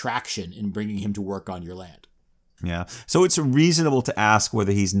value-added attraction in bringing him to work on your land. Yeah, so it's reasonable to ask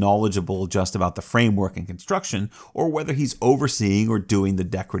whether he's knowledgeable just about the framework and construction, or whether he's overseeing or doing the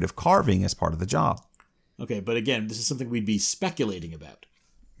decorative carving as part of the job. Okay, but again, this is something we'd be speculating about.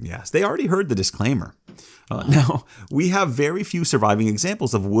 Yes, they already heard the disclaimer. Now, we have very few surviving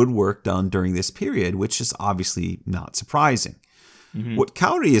examples of woodwork done during this period, which is obviously not surprising. Mm-hmm. What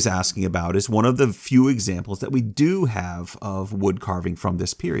Kauri is asking about is one of the few examples that we do have of wood carving from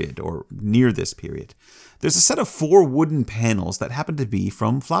this period, or near this period. There's a set of 4 wooden panels that happen to be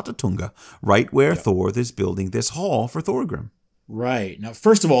from Flatatunga, right where Thorð is building this hall for Thorgrim. Right. Now,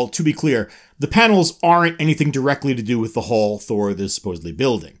 first of all, to be clear, the panels aren't anything directly to do with the hall Thorð is supposedly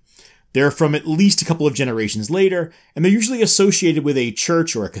building. They're from at least a couple of generations later, and they're usually associated with a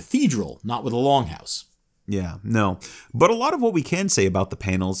church or a cathedral, not with a longhouse. Yeah, no. But a lot of what we can say about the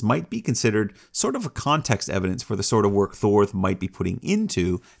panels might be considered sort of a context evidence for the sort of work Thorð might be putting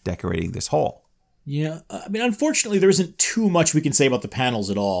into decorating this hall. Yeah, unfortunately, there isn't too much we can say about the panels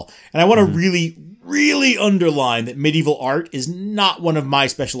at all. And I want to really underline that medieval art is not one of my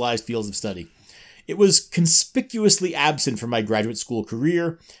specialized fields of study. It was conspicuously absent from my graduate school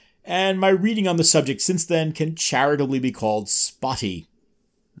career, and my reading on the subject since then can charitably be called spotty.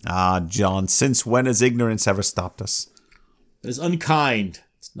 Ah, John, since when has ignorance ever stopped us? It is unkind.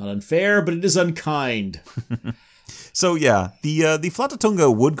 It's not unfair, but it is unkind. So yeah, the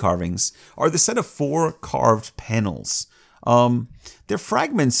Flatatunga wood carvings are the set of 4 carved panels. They're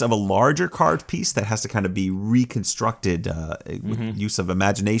fragments of a larger carved piece that has to kind of be reconstructed with use of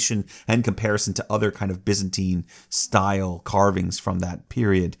imagination and comparison to other kind of Byzantine style carvings from that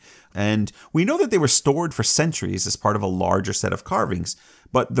period. And we know that they were stored for centuries as part of a larger set of carvings,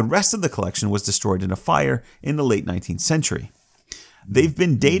 but the rest of the collection was destroyed in a fire in the late 19th century. They've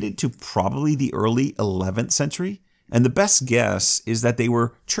been dated to probably the early 11th century, and the best guess is that they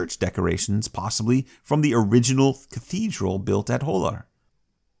were church decorations, possibly from the original cathedral built at Hólar.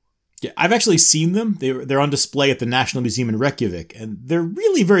 Yeah, I've actually seen them. They're on display at the National Museum in Reykjavik, and they're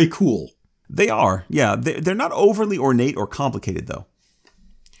really very cool. They are, yeah. They're not overly ornate or complicated, though.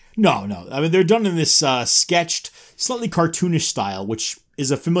 No. I mean, they're done in this sketched, slightly cartoonish style, which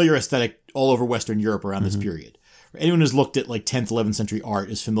is a familiar aesthetic all over Western Europe around this period. Anyone who's looked at like 10th, 11th century art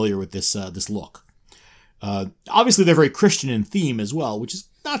is familiar with this look. Obviously, they're very Christian in theme as well, which is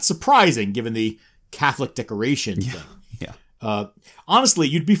not surprising given the Catholic decoration thing. Yeah. Honestly,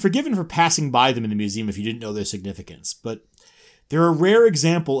 you'd be forgiven for passing by them in the museum if you didn't know their significance, but they're a rare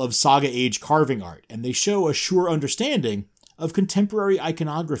example of Saga Age carving art, and they show a sure understanding of contemporary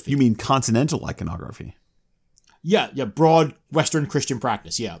iconography. You mean continental iconography? Yeah, broad Western Christian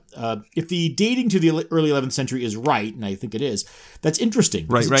practice, yeah. If the dating to the early 11th century is right, and I think it is, that's interesting.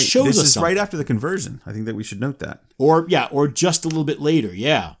 Right. It shows this us is something. right after the conversion. I think that we should note that. Or just a little bit later,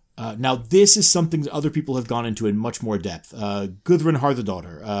 yeah. Now, this is something that other people have gone into in much more depth. Gudrun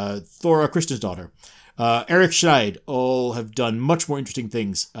Harðardóttir, Thora Kristinsdóttir, Eric Schneid all have done much more interesting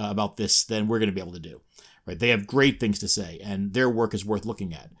things about this than we're going to be able to do. Right? They have great things to say, and their work is worth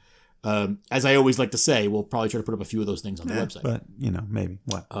looking at. As I always like to say, we'll probably try to put up a few of those things on the website. But, maybe.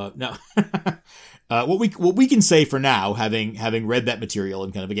 What? No. What we can say for now, having read that material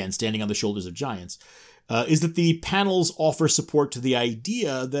and kind of, again, standing on the shoulders of giants, is that the panels offer support to the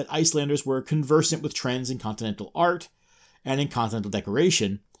idea that Icelanders were conversant with trends in continental art and in continental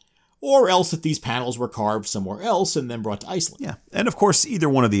decoration, or else that these panels were carved somewhere else and then brought to Iceland. Yeah, and of course, either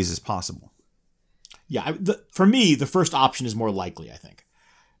one of these is possible. Yeah, for me, the first option is more likely, I think.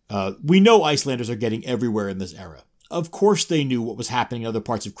 We know Icelanders are getting everywhere in this era. Of course they knew what was happening in other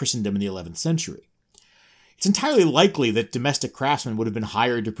parts of Christendom in the 11th century. It's entirely likely that domestic craftsmen would have been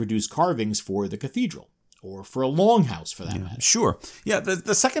hired to produce carvings for the cathedral, or for a longhouse for that matter. Sure. Yeah,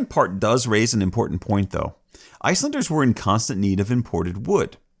 the second part does raise an important point, though. Icelanders were in constant need of imported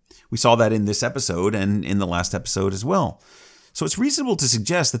wood. We saw that in this episode and in the last episode as well. So it's reasonable to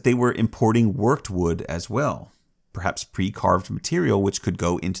suggest that they were importing worked wood as well. Perhaps pre-carved material which could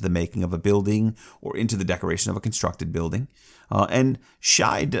go into the making of a building or into the decoration of a constructed building. And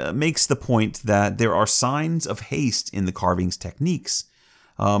Scheid makes the point that there are signs of haste in the carving's techniques,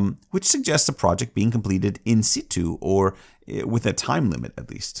 which suggests a project being completed in situ or with a time limit at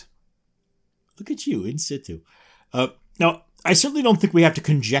least. Look at you, in situ. Now, I certainly don't think we have to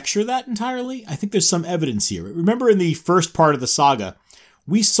conjecture that entirely. I think there's some evidence here. Remember in the first part of the saga,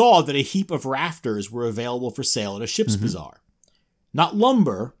 we saw that a heap of rafters were available for sale at a ship's bazaar. Not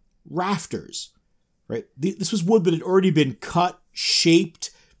lumber, rafters. Right? This was wood that had already been cut, shaped,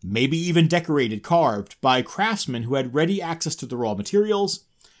 maybe even decorated, carved by craftsmen who had ready access to the raw materials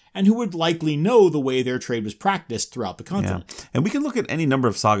and who would likely know the way their trade was practiced throughout the continent. Yeah. And we can look at any number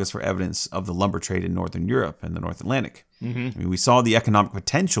of sagas for evidence of the lumber trade in Northern Europe and the North Atlantic. I mean, we saw the economic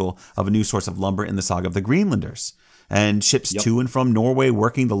potential of a new source of lumber in the saga of the Greenlanders. And ships to and from Norway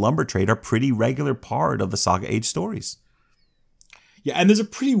working the lumber trade are pretty regular part of the Saga Age stories. Yeah, and there's a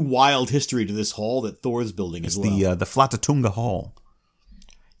pretty wild history to this hall that Thor's building as well. The Flatatunga Hall.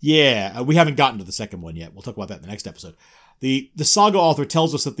 Yeah, we haven't gotten to the second one yet. We'll talk about that in the next episode. The saga author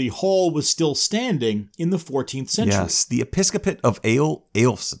tells us that the hall was still standing in the 14th century. Yes, the episcopate of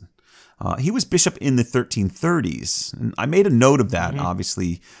Eilfsson. He was bishop in the 1330s. And I made a note of that,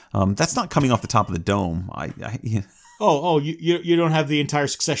 obviously. That's not coming off the top of the dome. You don't have the entire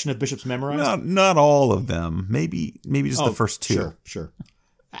succession of bishops memorized? Not all of them. Maybe just the first two. Sure.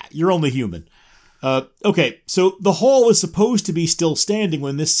 You're only human. Okay, so the hall is supposed to be still standing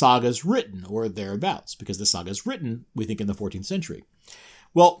when this saga is written, or thereabouts, because the saga is written, we think, in the 14th century.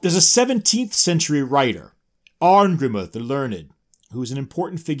 Well, there's a 17th century writer, Arngrimur the Learned, who's an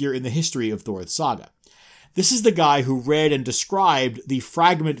important figure in the history of Thor's saga. This is the guy who read and described the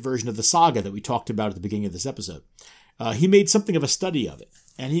fragment version of the saga that we talked about at the beginning of this episode. He made something of a study of it,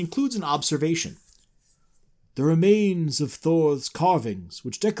 and he includes an observation. The remains of Thor's carvings,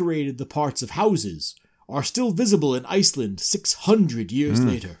 which decorated the parts of houses, are still visible in Iceland 600 years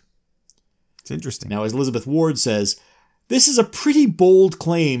later. It's interesting. Now, as Elizabeth Ward says, this is a pretty bold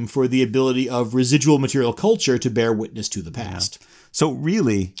claim for the ability of residual material culture to bear witness to the past. Yeah. So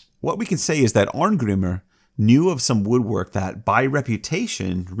really, what we can say is that Arngrimur knew of some woodwork that, by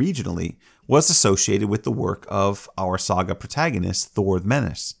reputation regionally, was associated with the work of our saga protagonist, Thor the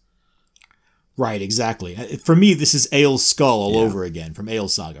Menace. Right, exactly. For me, this is Egil's skull all over again from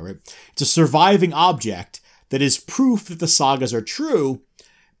Egil's saga, right? It's a surviving object that is proof that the sagas are true,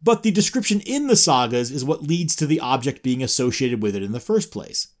 but the description in the sagas is what leads to the object being associated with it in the first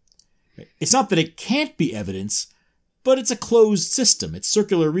place. It's not that it can't be evidence, but it's a closed system. It's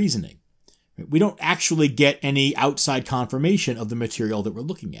circular reasoning. We don't actually get any outside confirmation of the material that we're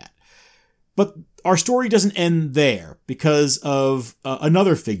looking at. But our story doesn't end there because of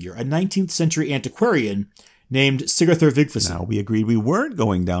another figure, a 19th century antiquarian named Sigurður Vigfusson. Now, we agreed we weren't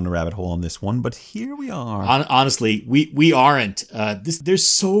going down a rabbit hole on this one, but here we are. Honestly, we aren't. There's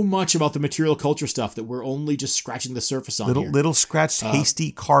so much about the material culture stuff that we're only just scratching the surface on here. Little scratched,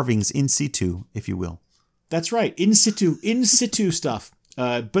 hasty carvings in situ, if you will. That's right. In situ stuff.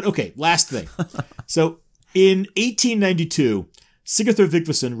 But okay, last thing. So in 1892, Sigurður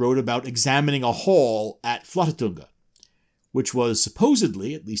Vigfusson wrote about examining a hall at Flatatunga, which was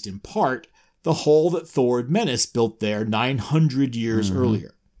supposedly, at least in part, the hall that Thord Menes built there 900 years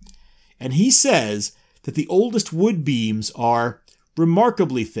earlier. And he says that the oldest wood beams are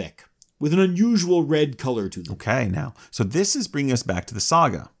remarkably thick, with an unusual red color to them. Okay, now, so this is bringing us back to the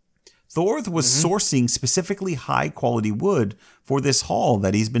saga. Thorth was sourcing specifically high-quality wood for this hall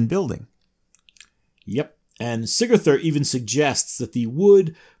that he's been building. Yep, and Sigurður even suggests that the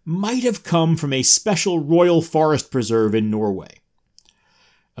wood might have come from a special royal forest preserve in Norway.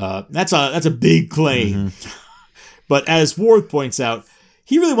 That's a big claim. But as Ward points out,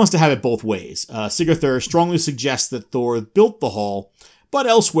 he really wants to have it both ways. Sigurður strongly suggests that Thorð built the hall, but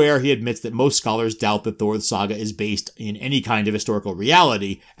elsewhere he admits that most scholars doubt that Thor's saga is based in any kind of historical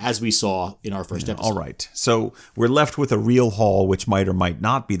reality, as we saw in our first episode. All right, so we're left with a real hall, which might or might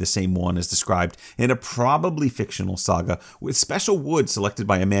not be the same one as described in a probably fictional saga, with special wood selected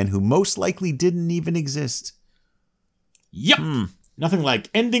by a man who most likely didn't even exist. Yep. Nothing like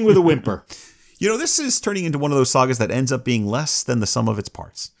ending with a whimper. You know, this is turning into one of those sagas that ends up being less than the sum of its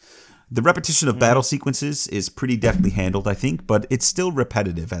parts. The repetition of battle sequences is pretty deftly handled, I think, but it's still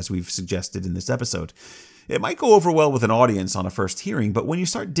repetitive, as we've suggested in this episode. It might go over well with an audience on a first hearing, but when you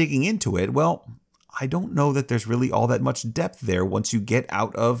start digging into it, well, I don't know that there's really all that much depth there once you get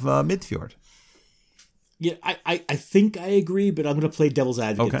out of Midfjord. Yeah, I think I agree, but I'm going to play devil's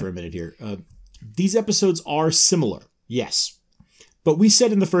advocate for a minute here. These episodes are similar, yes. But we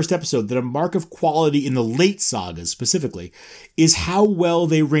said in the first episode that a mark of quality in the late sagas specifically is how well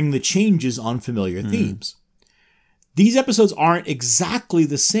they ring the changes on familiar themes. These episodes aren't exactly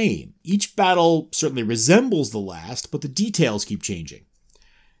the same. Each battle certainly resembles the last, but the details keep changing.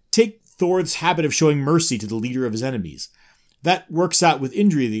 Take Thord's habit of showing mercy to the leader of his enemies. That works out with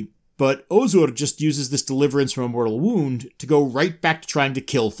Indriði, but Ozur just uses this deliverance from a mortal wound to go right back to trying to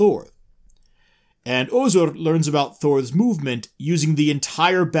kill Thord. And Ozur learns about Thor's movement using the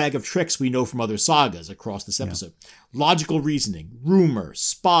entire bag of tricks we know from other sagas across this episode. Logical reasoning, rumor,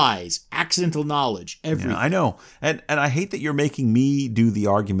 spies, accidental knowledge, everything. Yeah, I know. And I hate that you're making me do the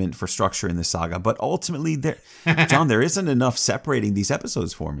argument for structure in the saga, but ultimately, John, there isn't enough separating these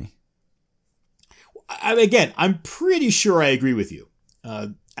episodes for me. Again, I'm pretty sure I agree with you.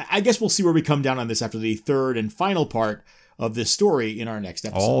 I guess we'll see where we come down on this after the third and final part of this story in our next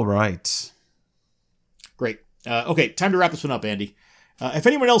episode. All right. Great. Okay, time to wrap this one up, Andy. If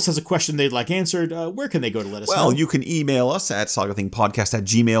anyone else has a question they'd like answered, where can they go to let us know? Well, you can email us at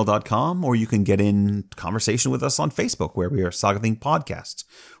sagathingpodcast@gmail.com, or you can get in conversation with us on Facebook, where we are Sagathing Podcast,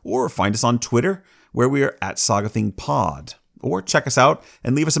 or find us on Twitter, where we are at SagathingPod, or check us out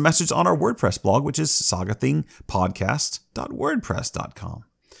and leave us a message on our WordPress blog, which is sagathingpodcast.wordpress.com.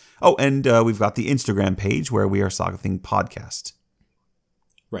 Oh, and we've got the Instagram page, where we are Sagathing Podcast.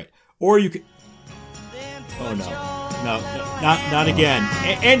 Right. Or you can... Oh, no, not again.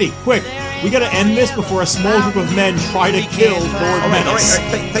 Andy, quick. We got to end this before a small group of men try to kill Thord Menes. All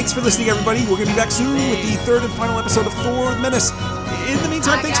right. Thanks for listening, everybody. We're going to be back soon with the third and final episode of Thord Menes. In the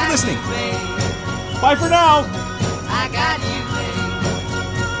meantime, thanks for listening. Bye for now. I got you,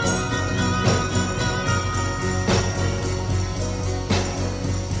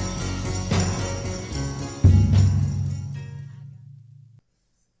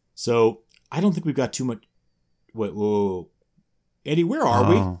 So, I don't think we've got too much... Wait, whoa. Eddie, where are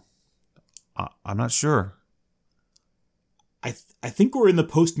we? I'm not sure. I think we're in the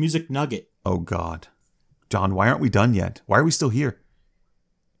post-music nugget. Oh, God. John, why aren't we done yet? Why are we still here?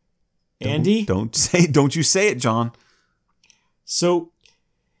 Andy? Don't you say it, John. So,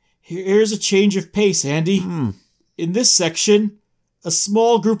 here's a change of pace, Andy. In this section, a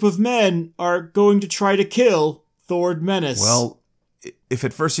small group of men are going to try to kill Thord Menes. Well, if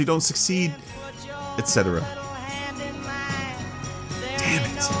at first you don't succeed, etc. Damn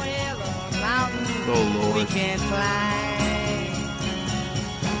it. Oh, Lord. We can fly.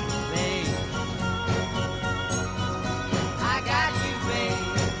 Babe. I got you, babe.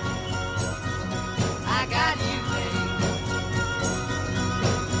 I got you,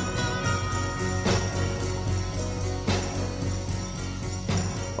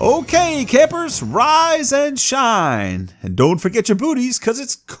 babe. Okay, campers, rise and shine. And don't forget your booties, because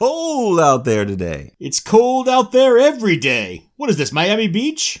it's cold out there today. It's cold out there every day. What is this, Miami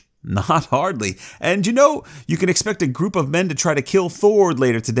Beach? Not hardly. And you can expect a group of men to try to kill Thor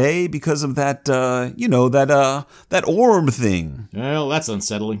later today because of that, that orm thing. Well, that's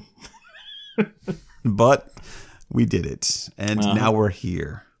unsettling. But we did it. And now we're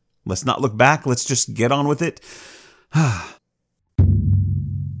here. Let's not look back. Let's just get on with it.